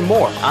 business, and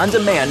more on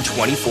demand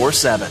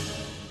 24/7.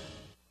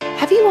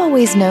 Have you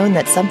always known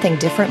that something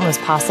different was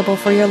possible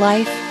for your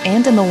life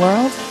and in the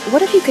world?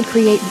 What if you could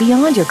create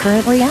beyond your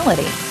current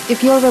reality?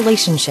 If your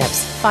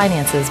relationships,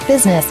 finances,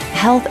 business,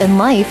 health, and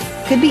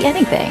life could be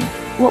anything,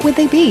 what would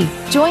they be?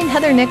 Join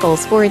Heather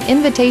Nichols for an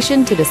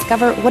invitation to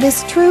discover what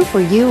is true for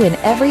you in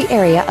every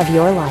area of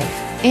your life,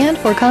 and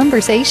for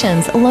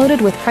conversations loaded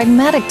with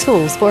pragmatic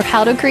tools for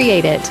how to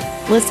create it.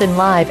 Listen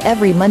live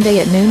every Monday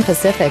at noon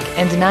Pacific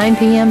and 9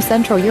 p.m.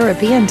 Central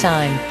European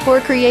Time for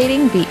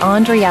Creating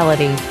Beyond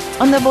Reality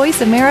on the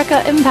Voice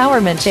America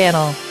Empowerment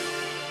Channel.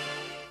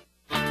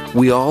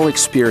 We all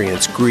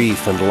experience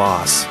grief and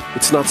loss.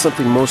 It's not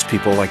something most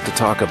people like to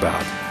talk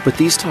about, but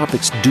these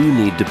topics do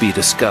need to be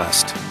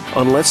discussed.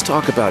 On Let's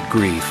Talk About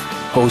Grief,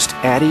 host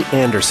Addie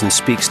Anderson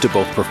speaks to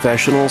both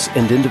professionals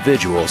and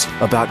individuals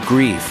about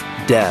grief,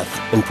 death,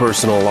 and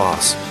personal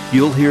loss.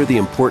 You'll hear the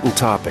important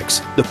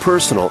topics, the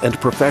personal and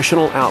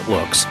professional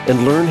outlooks,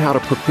 and learn how to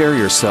prepare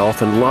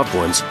yourself and loved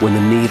ones when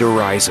the need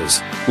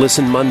arises.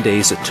 Listen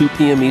Mondays at 2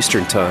 p.m.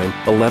 Eastern Time,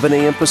 11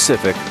 a.m.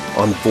 Pacific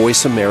on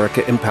Voice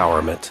America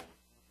Empowerment.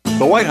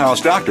 The White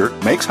House doctor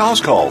makes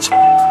house calls.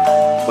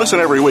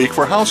 Listen every week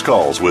for House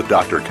Calls with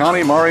Dr.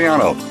 Connie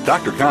Mariano.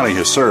 Dr. Connie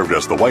has served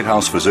as the White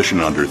House physician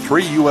under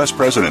 3 U.S.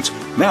 presidents.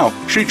 Now,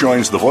 she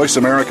joins the Voice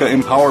America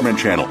Empowerment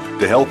Channel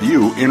to help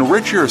you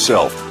enrich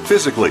yourself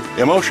physically,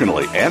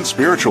 emotionally, and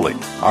spiritually.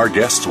 Our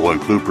guests will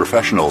include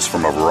professionals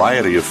from a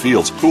variety of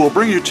fields who will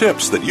bring you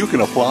tips that you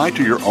can apply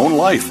to your own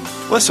life.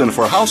 Listen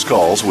for House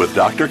Calls with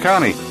Dr.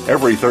 Connie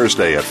every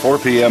Thursday at 4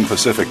 p.m.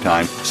 Pacific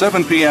Time,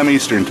 7 p.m.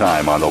 Eastern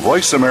Time on the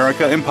Voice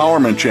America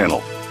Empowerment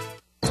Channel.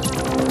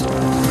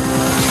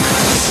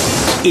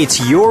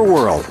 It's your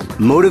world.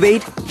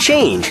 Motivate,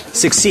 change,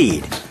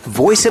 succeed.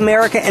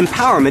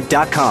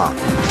 VoiceAmericaEmpowerment.com.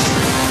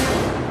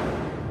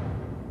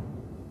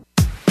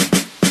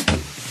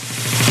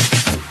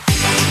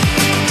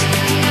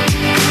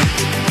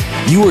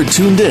 You are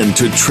tuned in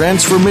to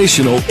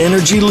Transformational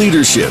Energy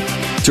Leadership.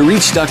 To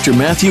reach Dr.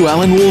 Matthew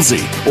Allen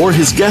Woolsey or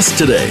his guest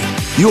today,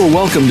 you are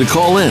welcome to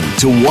call in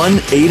to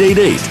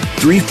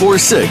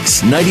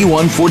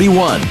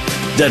 1-888-346-9141.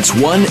 That's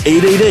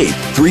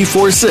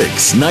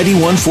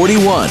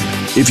 1-888-346-9141.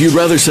 If you'd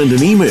rather send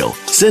an email,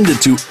 send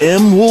it to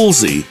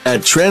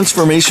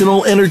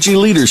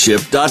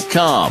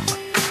mwoolsey@transformationalenergyleadership.com.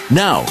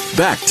 Now,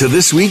 back to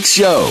this week's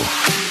show.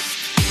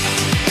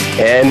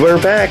 And we're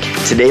back.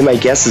 Today my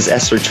guest is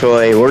Esther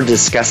Choi. We're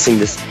discussing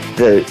this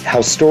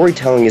how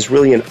storytelling is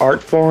really an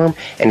art form,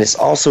 and it's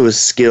also a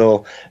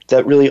skill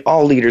that really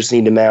all leaders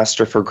need to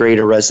master for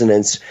greater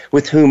resonance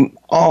with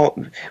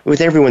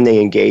everyone they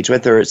engage,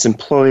 whether it's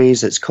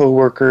employees, it's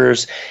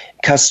coworkers,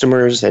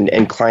 customers,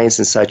 and clients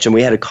and such. And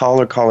we had a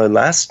caller call in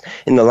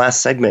the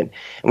last segment,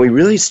 and we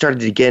really started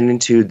to get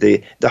into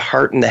the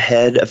heart and the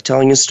head of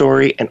telling a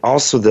story, and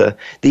also the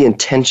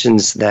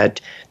intentions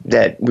that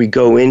we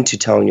go into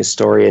telling a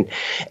story. And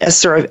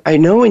Esther, I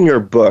know in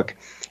your book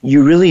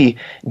you really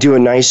do a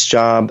nice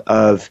job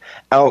of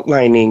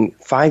outlining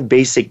 5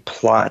 basic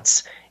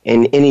plots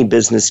in any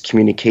business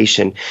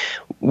communication.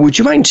 Would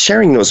you mind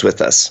sharing those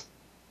with us?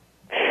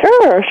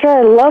 Sure,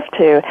 I'd love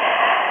to.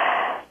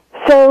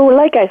 So,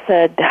 like I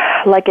said,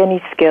 like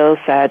any skill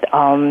set,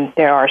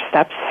 there are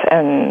steps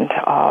and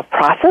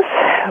process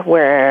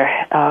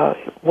where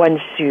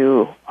once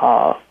you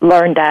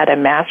learn that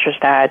and master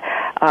that,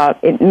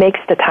 it makes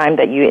the time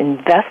that you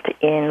invest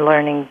in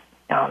learning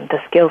the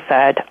skill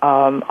set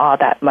all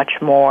that much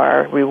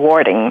more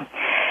rewarding.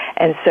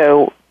 And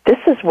so this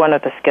is one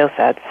of the skill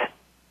sets,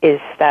 is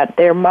that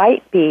there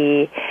might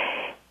be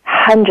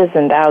hundreds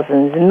and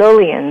thousands,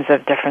 millions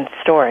of different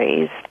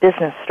stories,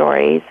 business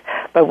stories,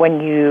 but when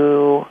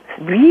you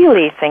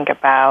really think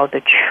about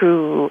the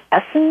true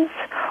essence,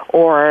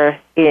 or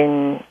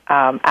in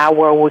our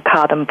world we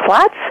call them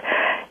plots,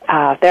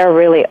 there are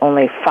really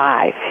only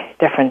 5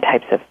 different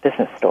types of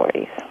business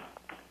stories.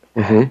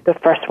 Mm-hmm. The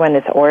first one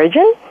is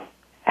origin,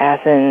 as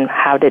in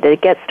how did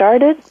it get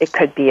started? It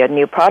could be a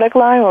new product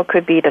line, or it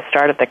could be the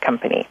start of the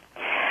company.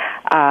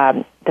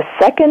 The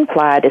second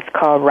plot is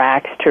called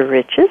rags to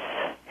riches,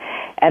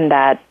 and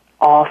that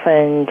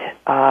often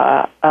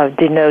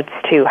denotes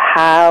to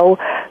how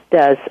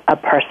does a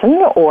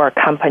person or a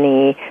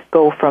company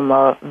go from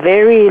a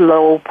very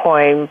low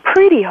point,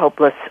 pretty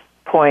hopeless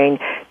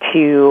point,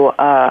 to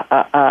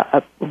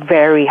a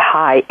very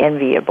high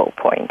enviable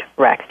point,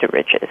 rags to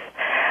riches.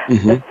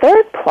 Mm-hmm. The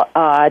third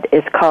plot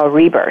is called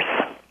rebirth,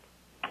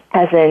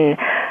 as in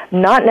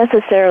not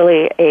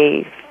necessarily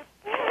a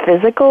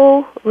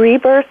physical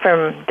rebirth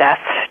from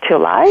death to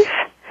life,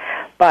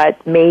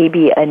 but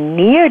maybe a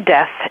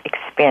near-death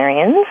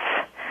experience,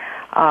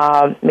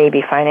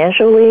 maybe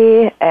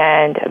financially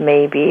and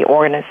maybe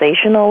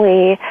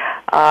organizationally,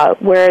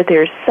 where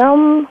there's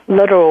some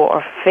literal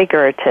or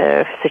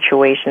figurative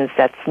situations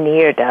that's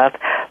near death,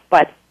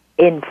 but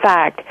in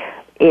fact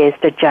is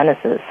the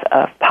genesis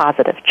of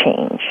positive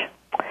change.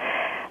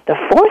 The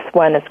fourth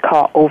one is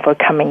called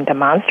overcoming the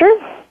monster.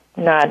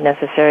 Not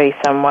necessarily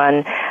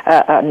someone,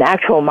 an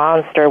actual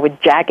monster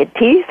with jagged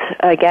teeth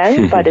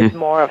again, but it's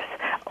more of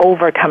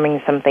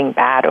overcoming something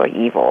bad or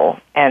evil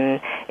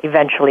and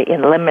eventually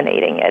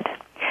eliminating it.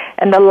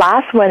 And the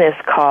last one is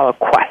called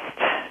quest,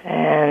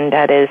 and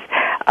that is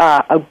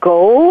a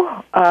goal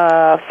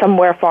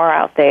somewhere far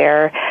out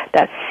there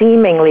that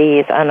seemingly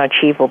is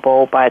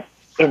unachievable, but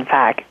in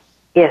fact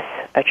is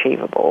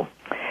achievable.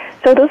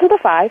 So those are the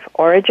 5: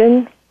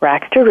 origin,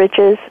 rags to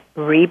riches,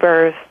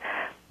 rebirth,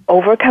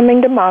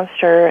 overcoming the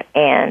monster,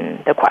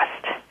 and the quest.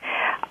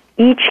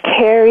 Each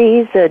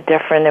carries a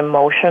different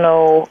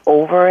emotional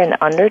over and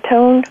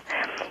undertone.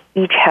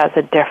 Each has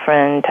a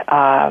different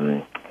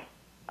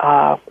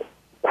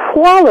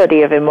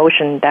quality of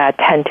emotion that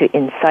tend to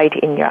incite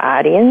in your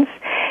audience,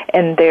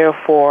 and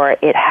therefore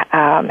it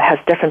has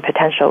different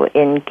potential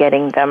in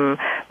getting them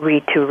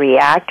to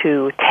react,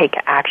 to take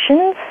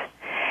actions.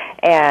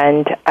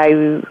 And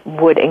I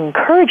would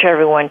encourage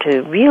everyone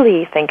to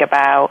really think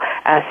about,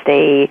 as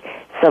they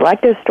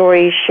select their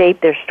story,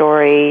 shape their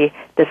story,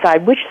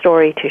 decide which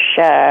story to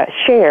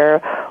share,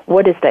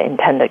 what is the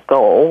intended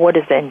goal, what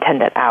is the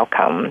intended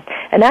outcome,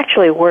 and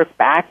actually work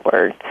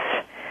backwards.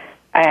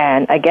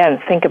 And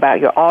again, think about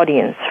your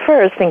audience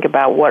first, think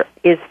about what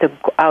is the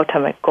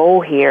ultimate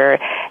goal here,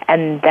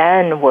 and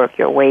then work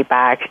your way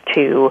back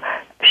to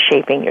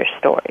shaping your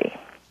story.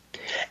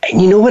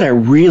 And you know what I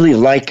really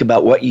like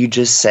about what you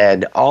just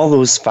said? All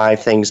those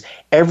 5 things,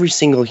 every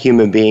single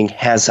human being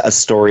has a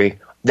story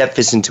that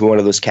fits into one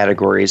of those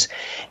categories.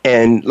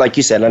 And like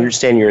you said,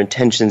 understand your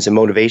intentions and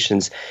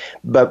motivations.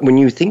 But when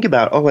you think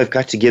about, I've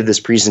got to give this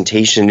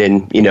presentation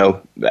in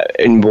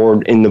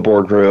the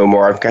boardroom,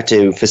 or I've got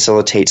to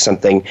facilitate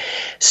something,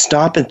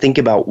 stop and think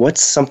about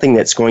what's something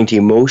that's going to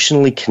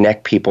emotionally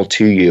connect people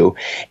to you.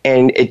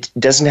 And it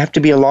doesn't have to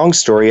be a long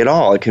story at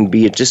all. It can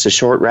be just a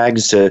short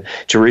rags to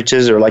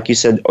riches, or like you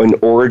said, an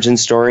origin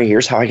story.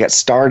 Here's how I got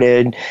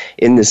started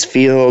in this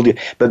field.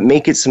 But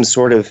make it some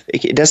sort of,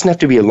 it doesn't have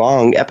to be a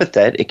long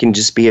epithet. It can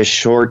just be a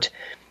short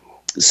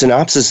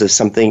synopsis of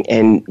something,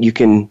 and you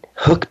can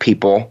hook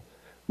people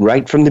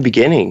right from the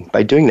beginning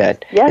by doing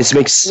that. Yes. This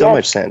makes so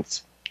much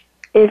sense.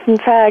 It's in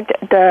fact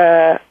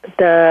where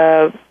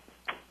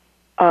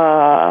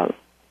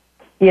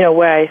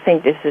I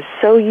think this is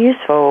so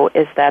useful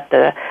is that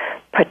the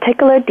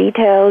particular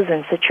details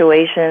and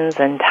situations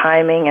and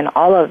timing and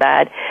all of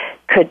that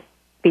could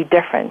be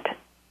different.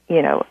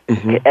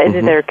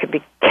 There could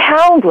be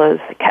countless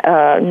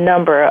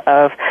number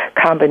of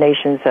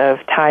combinations of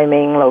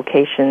timing,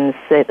 locations,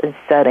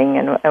 setting,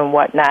 and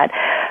whatnot.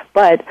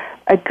 But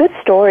a good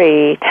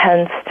story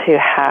tends to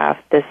have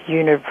this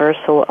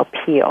universal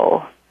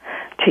appeal.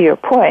 To your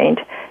point,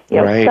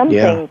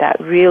 something that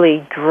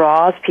really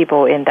draws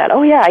people in that,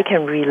 oh yeah, I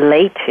can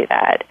relate to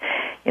that.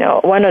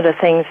 One of the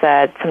things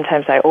that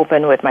sometimes I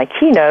open with my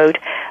keynote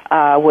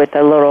with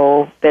a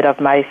little bit of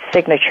my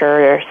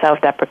signature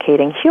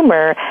self-deprecating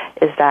humor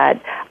is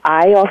that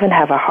I often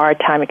have a hard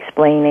time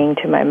explaining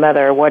to my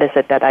mother what is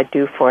it that I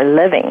do for a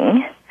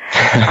living.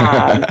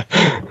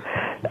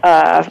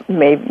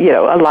 Maybe,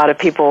 a lot of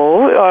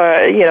people,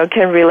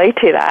 can relate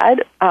to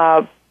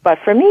that. But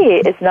for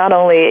me, it's not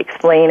only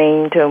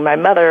explaining to my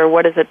mother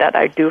what is it that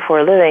I do for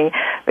a living,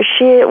 but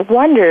she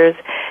wonders,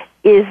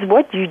 is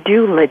what you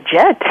do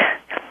legit?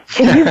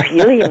 Can you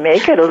really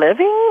make a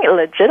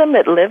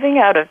legitimate living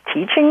out of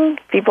teaching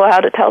people how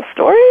to tell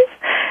stories?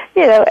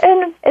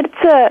 And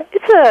it's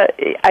a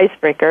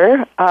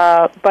icebreaker,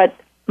 but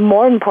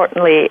more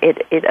importantly,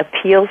 it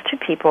appeals to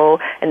people,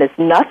 and it's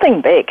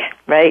nothing big,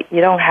 right?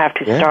 You don't have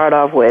to start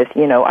off with,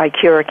 I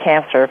cure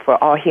cancer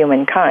for all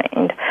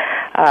humankind.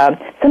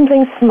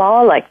 Something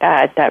small like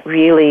that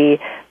really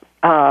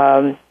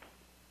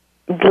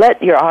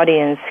let your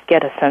audience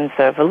get a sense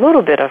of a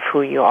little bit of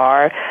who you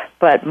are,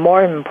 but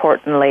more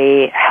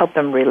importantly, help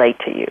them relate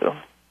to you.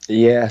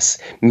 Yes,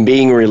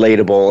 being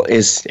relatable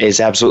is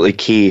absolutely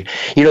key.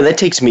 That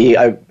takes me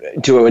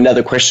to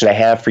another question I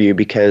have for you,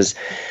 because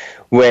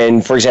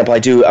when, for example, I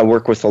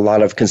work with a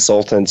lot of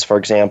consultants, for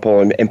example,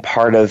 and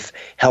part of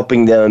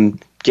helping them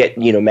get,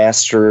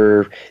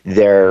 master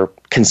their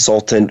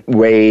consultant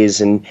ways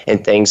and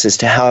things is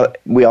to how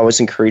we always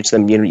encourage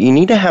them, you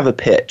need to have a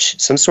pitch,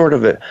 some sort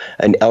of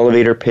an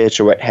elevator pitch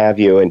or what have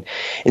you. And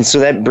so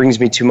that brings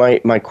me to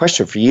my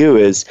question for you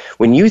is,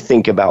 when you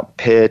think about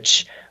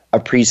pitch, a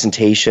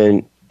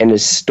presentation, and a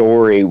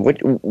story,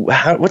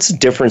 what's the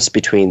difference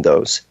between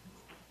those?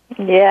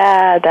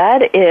 Yeah,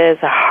 that is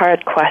a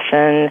hard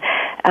question.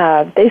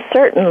 They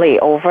certainly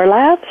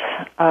overlap.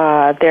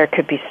 There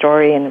could be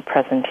story in the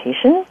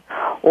presentation,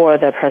 or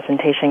the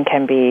presentation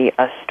can be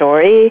a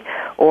story,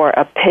 or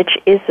a pitch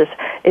is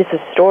a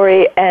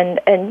story, and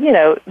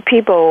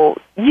people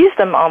use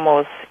them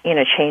almost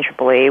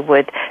interchangeably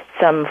with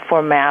some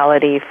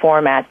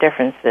format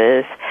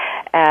differences.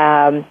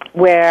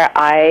 Where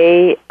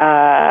I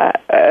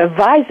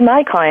advise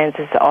my clients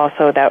is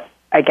also that,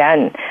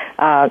 again,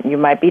 you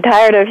might be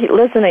tired of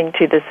listening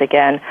to this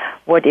again.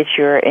 What is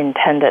your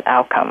intended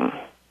outcome,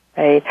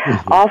 right?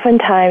 Mm-hmm.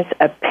 Oftentimes,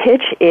 a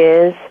pitch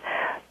is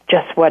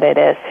just what it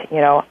is.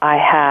 I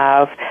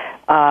have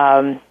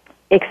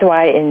X,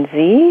 Y, and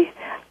Z.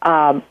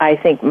 I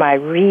think my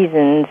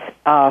reasons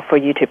for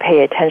you to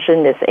pay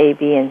attention is A,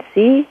 B, and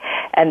C.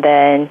 And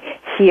then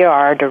here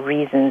are the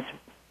reasons.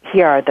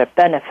 Here are the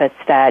benefits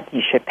that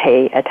you should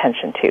pay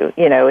attention to.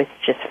 It's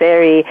just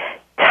very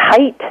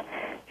tight,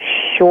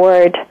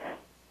 short,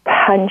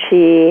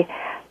 punchy.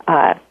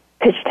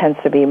 Pitch tends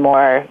to be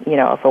more,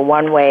 of a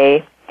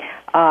one-way.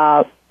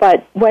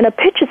 But when a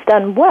pitch is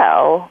done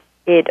well,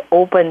 it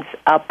opens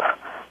up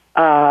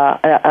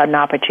an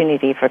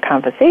opportunity for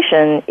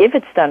conversation if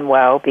it's done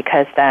well,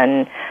 because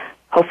then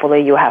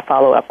hopefully you have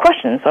follow-up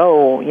questions.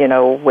 Oh,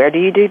 where do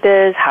you do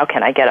this? How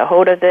can I get a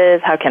hold of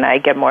this? How can I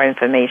get more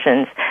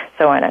information?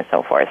 So on and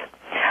so forth.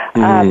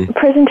 Mm-hmm.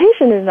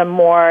 Presentation is a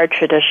more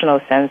traditional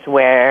sense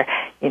where,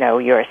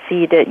 you're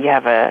seated, you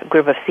have a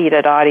group of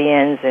seated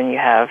audience, and you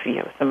have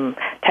some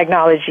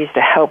technologies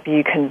to help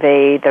you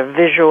convey the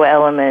visual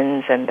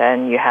elements, and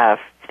then you have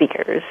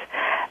speakers.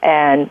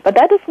 But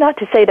that is not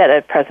to say that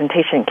a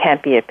presentation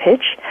can't be a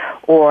pitch,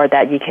 or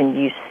that you can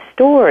use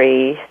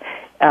stories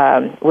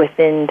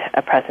within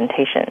a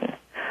presentation.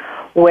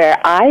 Where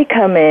I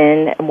come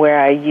in, where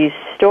I use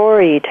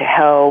story to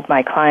help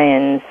my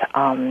clients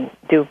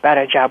do a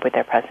better job with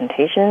their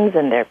presentations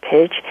and their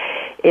pitch,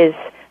 is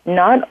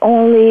not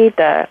only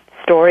the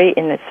story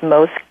in its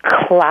most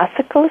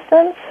classical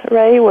sense,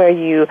 right, where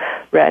you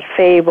read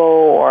fable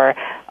or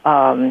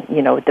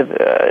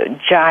the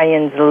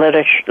giants'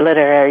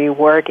 literary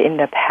work in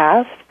the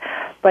past,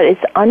 but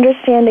it's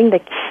understanding the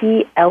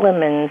key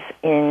elements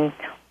in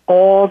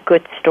all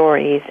good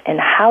stories, and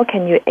how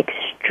can you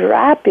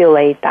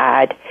extrapolate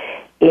that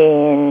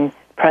in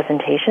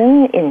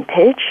presentation, in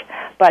pitch,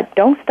 but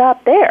don't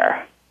stop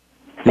there.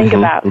 Think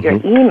about your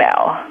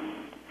email.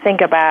 Think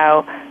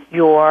about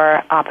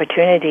your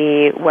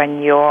opportunity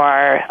when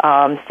you're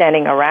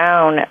standing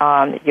around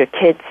your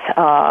kid's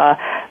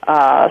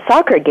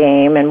soccer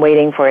game and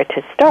waiting for it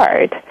to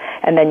start,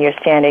 and then you're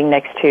standing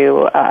next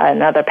to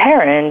another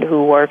parent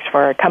who works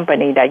for a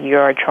company that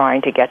you're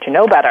trying to get to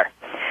know better.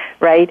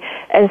 Right?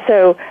 And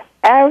so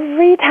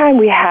every time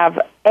we have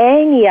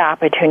any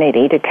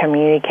opportunity to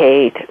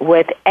communicate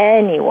with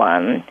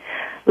anyone,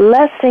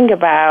 let's think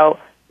about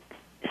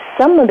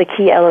some of the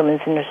key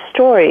elements in the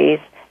stories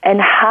and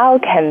how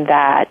can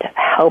that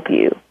help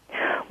you.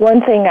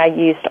 One thing I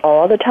used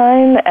all the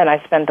time, and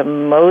I spend the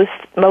most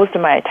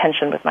of my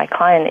attention with my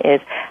client, is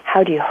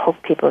how do you hook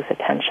people's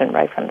attention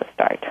right from the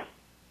start?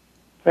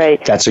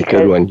 Right? That's a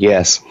good one,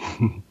 yes.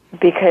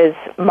 because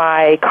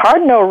my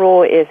cardinal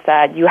rule is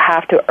that you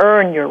have to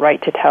earn your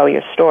right to tell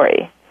your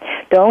story.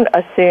 Don't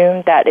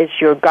assume that it's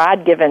your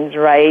God-given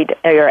right,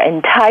 or you're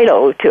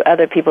entitled to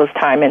other people's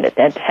time and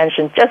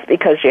attention just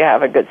because you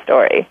have a good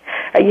story.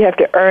 You have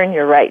to earn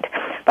your right.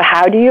 But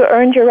how do you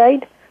earn your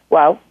right?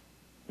 Well,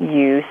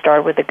 you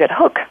start with a good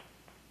hook.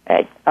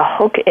 A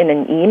hook in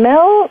an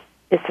email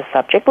is the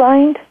subject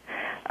line.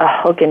 A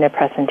hook in a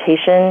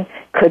presentation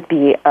could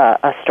be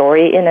a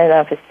story in and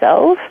of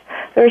itself.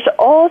 There's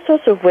all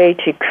sorts of ways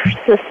to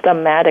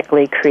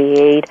systematically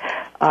create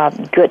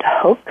good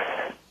hooks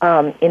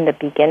in the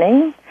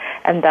beginning,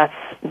 and that's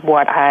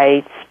what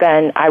I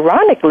spend,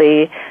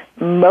 ironically,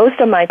 most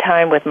of my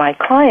time with my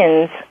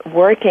clients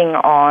working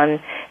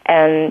on,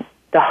 and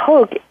the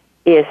hook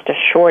is the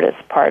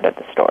shortest part of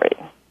the story.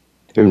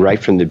 And right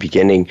from the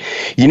beginning.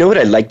 You know what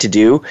I'd like to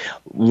do?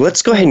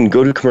 Let's go ahead and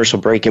go to commercial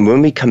break, and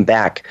when we come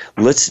back,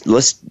 let's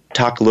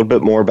talk a little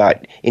bit more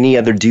about any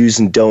other do's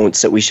and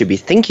don'ts that we should be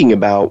thinking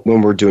about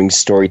when we're doing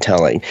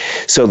storytelling.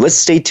 So let's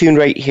stay tuned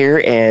right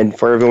here, and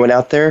for everyone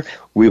out there,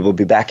 we will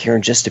be back here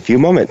in just a few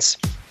moments.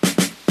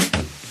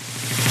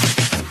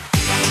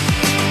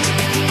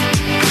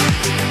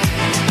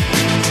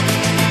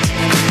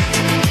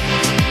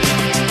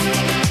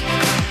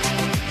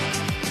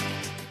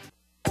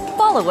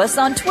 Follow us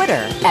on Twitter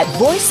at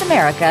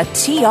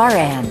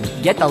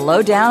VoiceAmericaTRN. Get the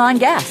lowdown on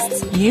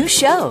guests, new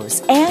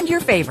shows, and your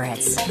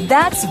favorites.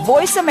 That's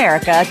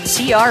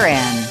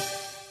VoiceAmericaTRN.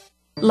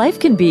 Life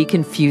can be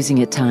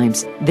confusing at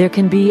times. There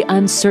can be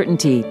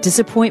uncertainty,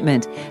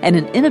 disappointment, and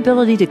an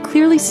inability to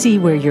clearly see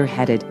where you're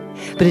headed.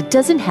 But it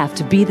doesn't have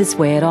to be this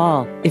way at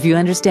all if you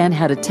understand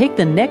how to take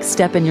the next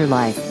step in your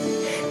life.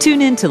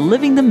 Tune in to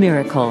Living the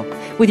Miracle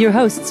with your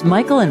hosts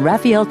Michael and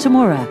Raphael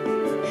Tamura.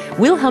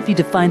 We'll help you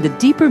to find the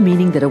deeper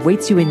meaning that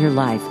awaits you in your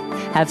life,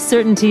 have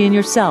certainty in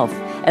yourself,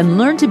 and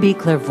learn to be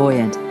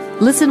clairvoyant.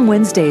 Listen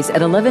Wednesdays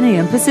at 11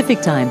 a.m.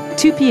 Pacific Time,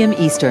 2 p.m.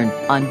 Eastern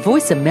on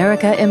Voice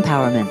America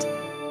Empowerment.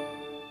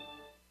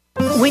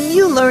 When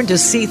you learn to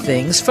see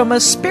things from a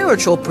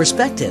spiritual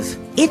perspective,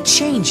 it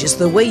changes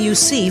the way you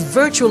see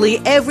virtually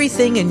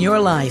everything in your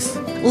life.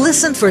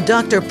 Listen for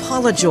Dr.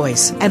 Paula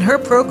Joyce and her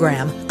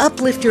program,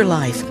 Uplift Your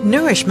Life,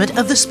 Nourishment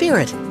of the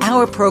Spirit.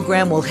 Our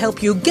program will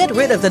help you get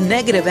rid of the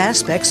negative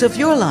aspects of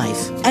your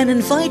life and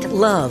invite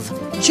love,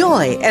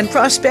 joy, and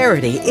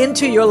prosperity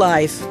into your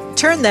life.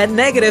 Turn that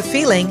negative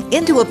feeling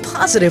into a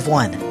positive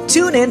one.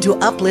 Tune in to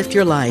Uplift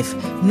Your Life,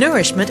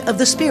 Nourishment of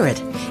the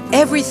Spirit,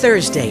 every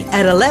Thursday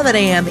at 11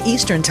 a.m.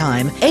 Eastern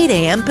Time, 8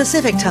 a.m.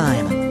 Pacific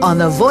Time on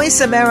the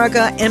Voice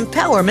America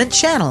Empowerment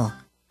Channel.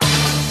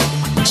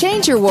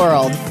 Change your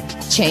world.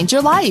 Change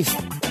your life.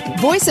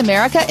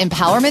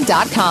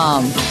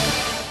 VoiceAmericaEmpowerment.com.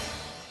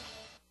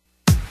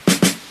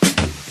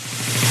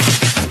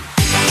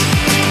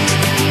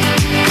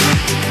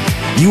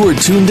 You are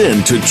tuned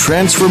in to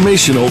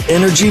Transformational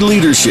Energy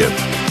Leadership.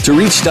 To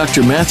reach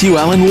Dr. Matthew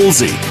Allen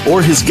Woolsey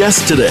or his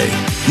guest today,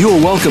 you are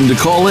welcome to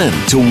call in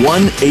to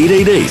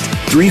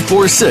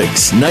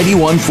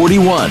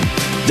 1-888-346-9141.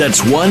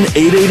 That's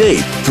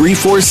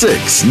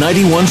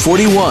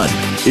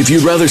 1-888-346-9141. If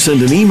you'd rather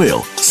send an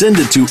email, send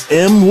it to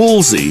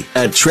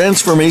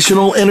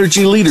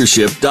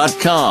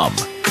mwoolsey@transformationalenergyleadership.com.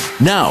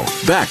 Now,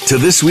 back to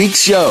this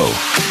week's show.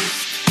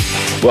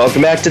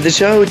 Welcome back to the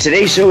show.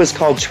 Today's show is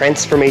called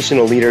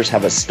Transformational Leaders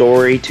Have a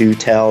Story to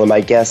Tell. And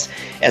my guest,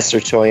 Esther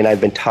Choi, and I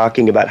have been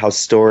talking about how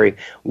story,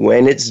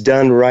 when it's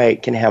done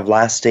right, can have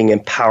lasting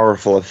and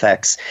powerful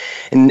effects.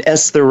 And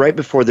Esther, right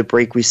before the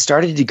break, we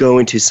started to go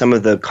into some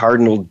of the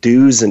cardinal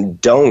do's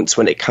and don'ts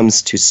when it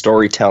comes to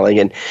storytelling.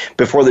 And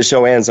before the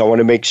show ends, I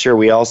want to make sure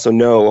we also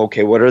know,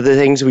 okay, what are the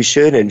things we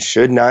should and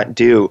should not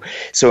do?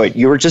 So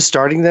you were just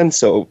starting them,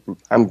 so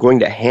I'm going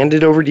to hand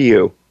it over to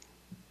you.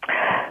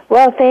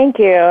 Well, thank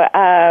you.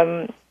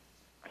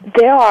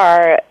 There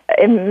are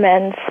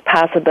immense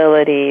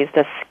possibilities.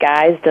 The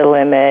sky's the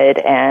limit,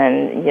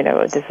 and, you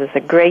know, this is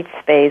a great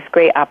space,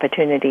 great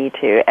opportunity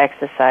to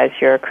exercise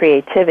your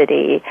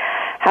creativity.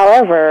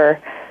 However,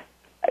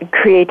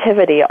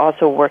 creativity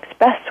also works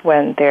best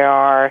when there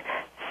are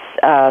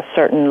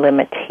certain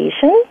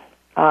limitations.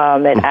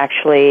 It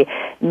actually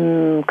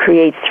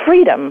creates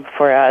freedom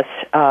for us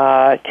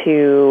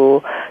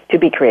to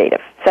be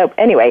creative. So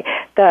anyway,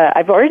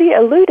 I've already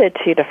alluded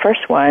to the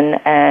first one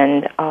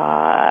and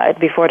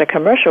before the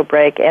commercial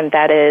break, and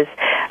that is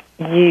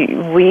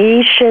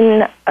we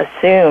shouldn't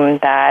assume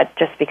that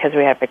just because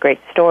we have a great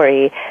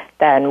story,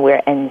 then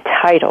we're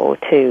entitled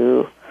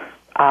to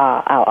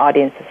our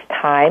audience's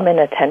time and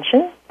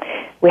attention.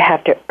 We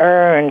have to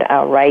earn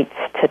our rights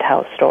to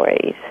tell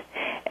stories.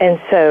 And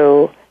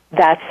so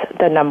that's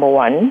the number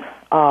one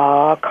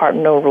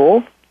cardinal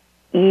rule.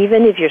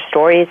 Even if your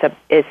story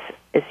is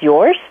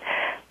yours,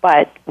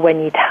 but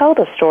when you tell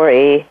the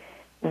story,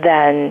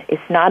 then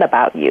it's not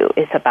about you,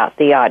 it's about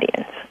the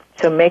audience.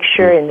 So make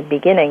sure in the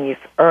beginning you've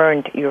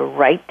earned your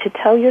right to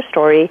tell your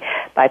story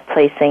by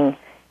placing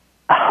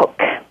a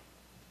hook.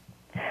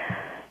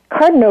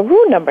 Cardinal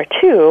rule number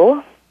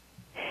 2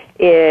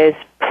 is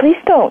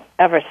please don't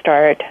ever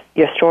start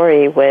your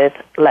story with,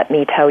 let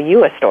me tell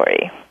you a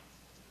story.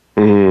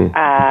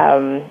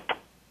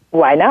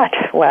 Why not?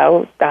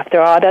 Well,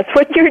 after all, that's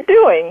what you're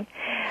doing.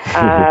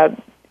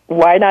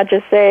 Why not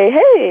just say,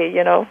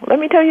 hey, let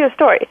me tell you a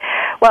story?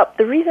 Well,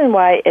 the reason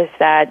why is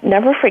that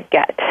never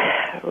forget,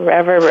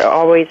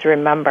 always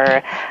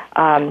remember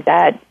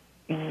that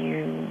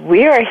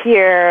we are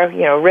here,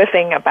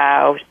 riffing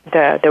about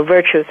the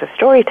virtues of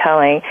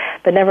storytelling,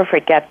 but never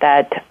forget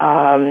that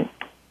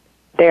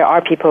there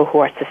are people who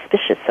are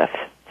suspicious of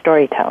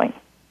storytelling.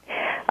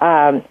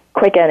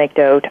 Quick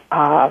anecdote.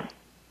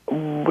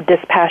 This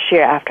past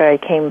year, after I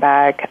came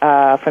back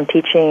from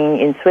teaching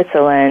in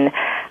Switzerland,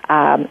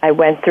 I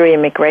went through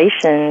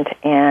immigration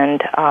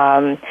and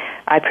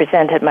I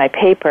presented my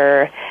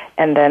paper,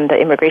 and then the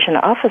immigration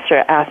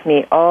officer asked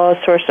me all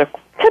sorts of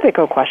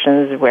typical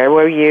questions. Where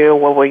were you?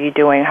 What were you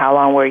doing? How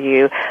long were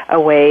you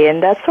away?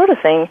 And that sort of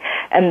thing.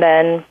 And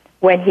then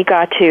when he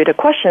got to the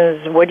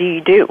questions, what do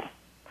you do?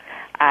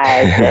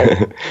 I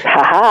said,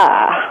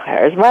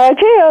 here's my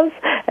chance.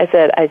 I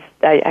said,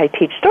 I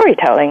teach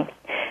storytelling.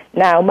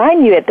 Now,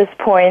 mind you, at this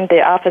point,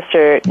 the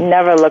officer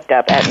never looked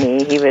up at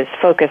me. He was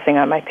focusing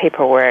on my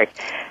paperwork.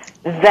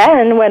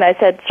 Then, when I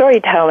said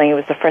storytelling, it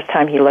was the first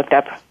time he looked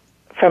up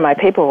from my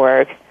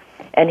paperwork,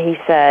 and he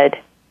said,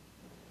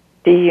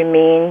 do you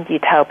mean you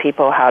tell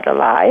people how to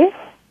lie?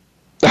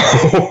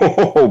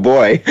 Oh,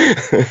 boy.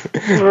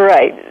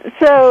 Right.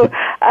 So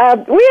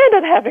we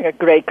ended up having a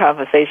great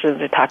conversation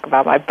to talk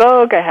about my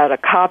book. I had a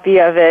copy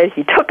of it.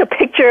 He took a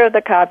picture of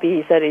the copy.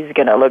 He said he's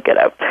going to look it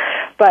up.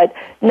 But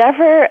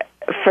never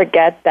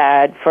forget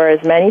that for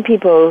as many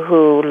people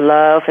who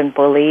love and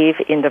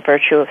believe in the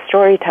virtue of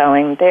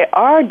storytelling, there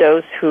are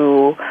those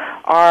who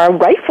are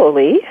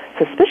rightfully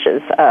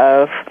suspicious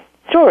of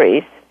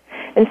stories.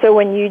 And so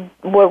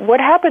what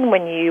happened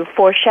when you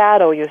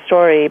foreshadow your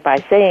story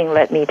by saying,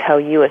 let me tell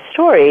you a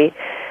story,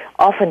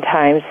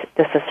 oftentimes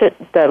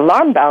the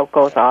alarm bell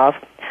goes off,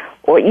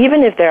 or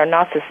even if they're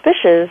not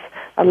suspicious,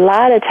 a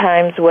lot of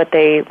times what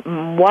they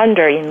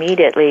wonder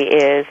immediately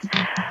is,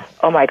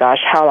 oh my gosh,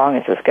 how long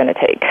is this going to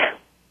take?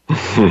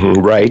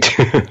 Right.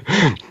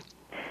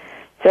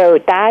 So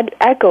that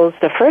echoes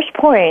the first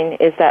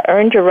point, is that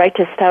earn your right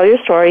to tell your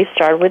story,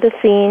 start with a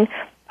scene,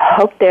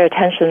 hook their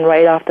attention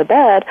right off the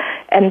bat,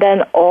 and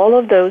then all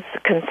of those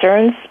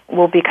concerns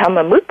will become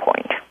a moot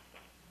point.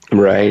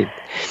 Right.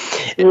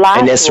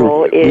 Last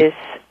rule is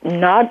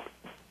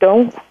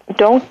don't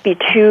be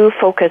too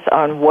focused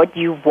on what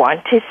you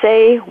want to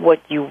say,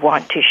 what you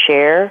want to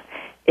share.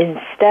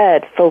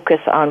 Instead, focus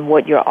on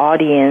what your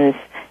audience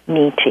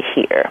need to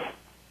hear.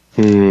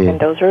 And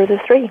those are the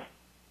three.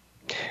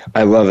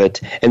 I love it.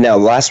 And that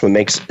last one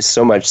makes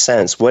so much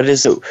sense. What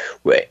is it?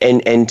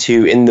 And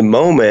to, in the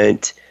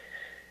moment,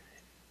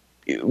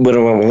 what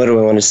do I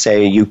want to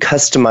say? You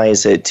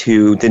customize it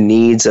to the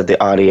needs of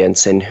the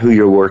audience and who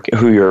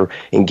you're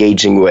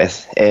engaging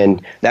with,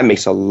 and that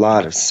makes a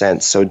lot of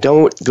sense. So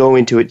don't go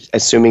into it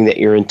assuming that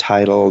you're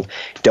entitled.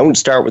 Don't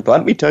start with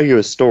 "let me tell you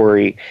a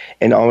story,"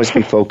 and always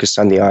be focused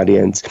on the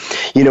audience.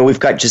 We've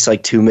got just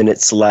like 2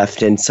 minutes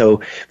left, and so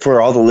for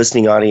all the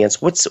listening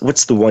audience,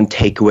 what's the one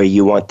takeaway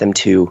you want them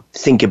to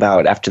think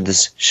about after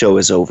this show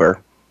is over?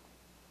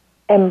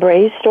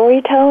 Embrace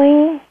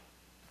storytelling.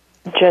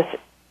 Just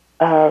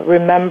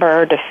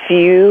remember the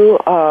few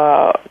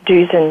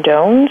do's and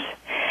don'ts,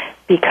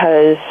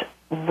 because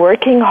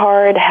working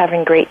hard,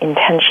 having great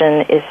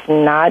intention is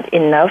not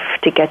enough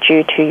to get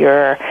you to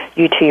your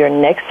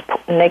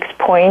next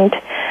point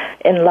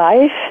in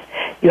life.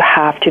 You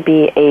have to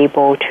be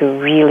able to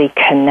really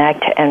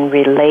connect and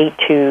relate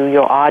to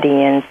your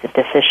audience, the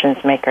decision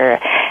maker,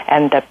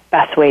 and the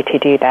best way to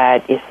do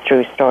that is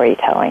through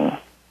storytelling.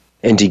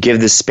 And to give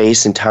the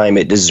space and time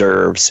it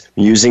deserves,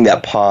 using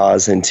that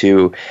pause, and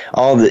to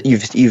all that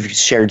you've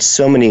shared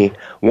so many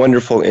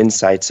wonderful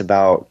insights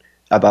about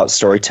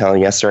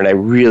storytelling, Esther, and I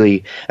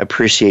really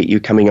appreciate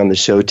you coming on the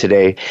show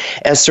today.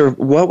 Esther,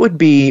 what would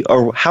be,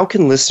 or how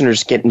can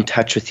listeners get in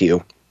touch with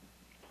you?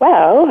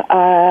 Well,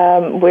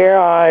 we're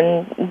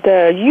on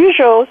the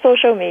usual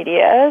social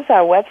medias.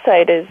 Our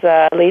website is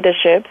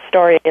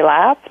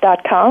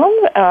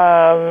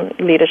leadershipstorylab.com,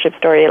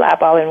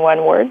 leadershipstorylab, all in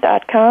one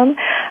word.com.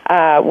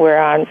 We're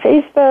on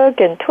Facebook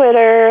and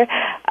Twitter.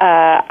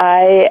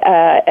 I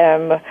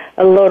am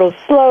a little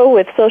slow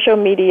with social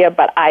media,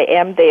 but I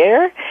am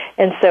there.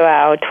 And so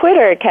our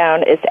Twitter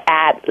account is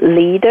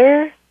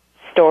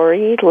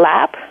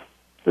 @LeaderStoryLab.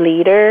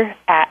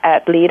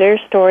 At Leader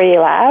Story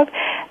Lab,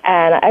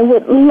 and I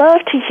would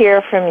love to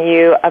hear from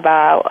you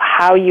about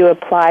how you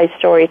apply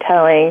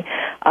storytelling,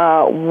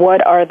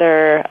 what are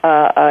their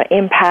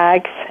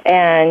impacts,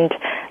 and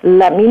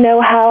let me know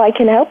how I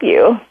can help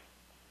you.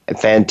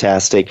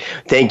 Fantastic.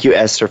 Thank you,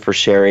 Esther, for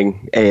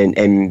sharing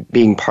and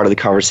being part of the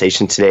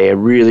conversation today. I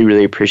really,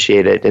 really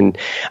appreciate it, and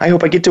I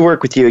hope I get to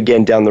work with you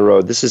again down the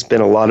road. This has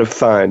been a lot of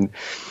fun.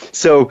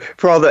 So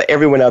for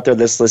everyone out there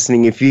that's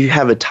listening, if you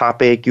have a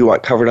topic you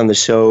want covered on the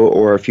show,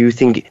 or if you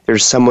think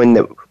there's someone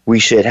that we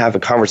should have a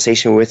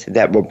conversation with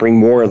that will bring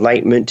more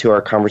enlightenment to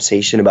our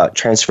conversation about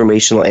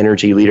transformational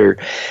energy leader,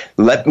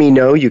 let me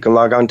know. You can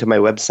log on to my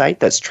website.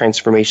 That's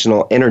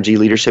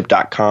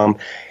transformationalenergyleadership.com.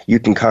 You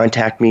can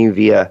contact me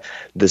via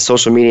the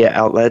social media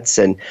outlets.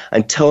 And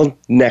until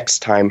next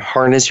time,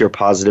 harness your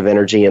positive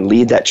energy and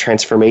lead that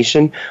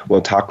transformation.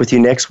 We'll talk with you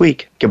next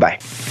week. Goodbye.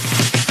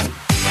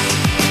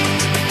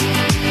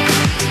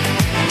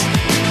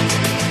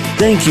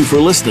 Thank you for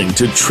listening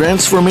to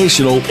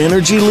Transformational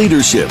Energy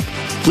Leadership.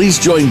 Please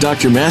join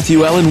Dr.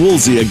 Matthew Allen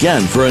Woolsey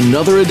again for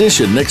another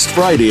edition next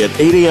Friday at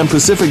 8 a.m.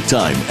 Pacific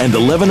Time and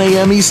 11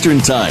 a.m. Eastern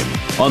Time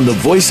on the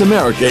Voice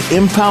America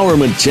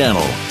Empowerment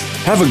Channel.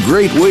 Have a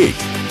great week.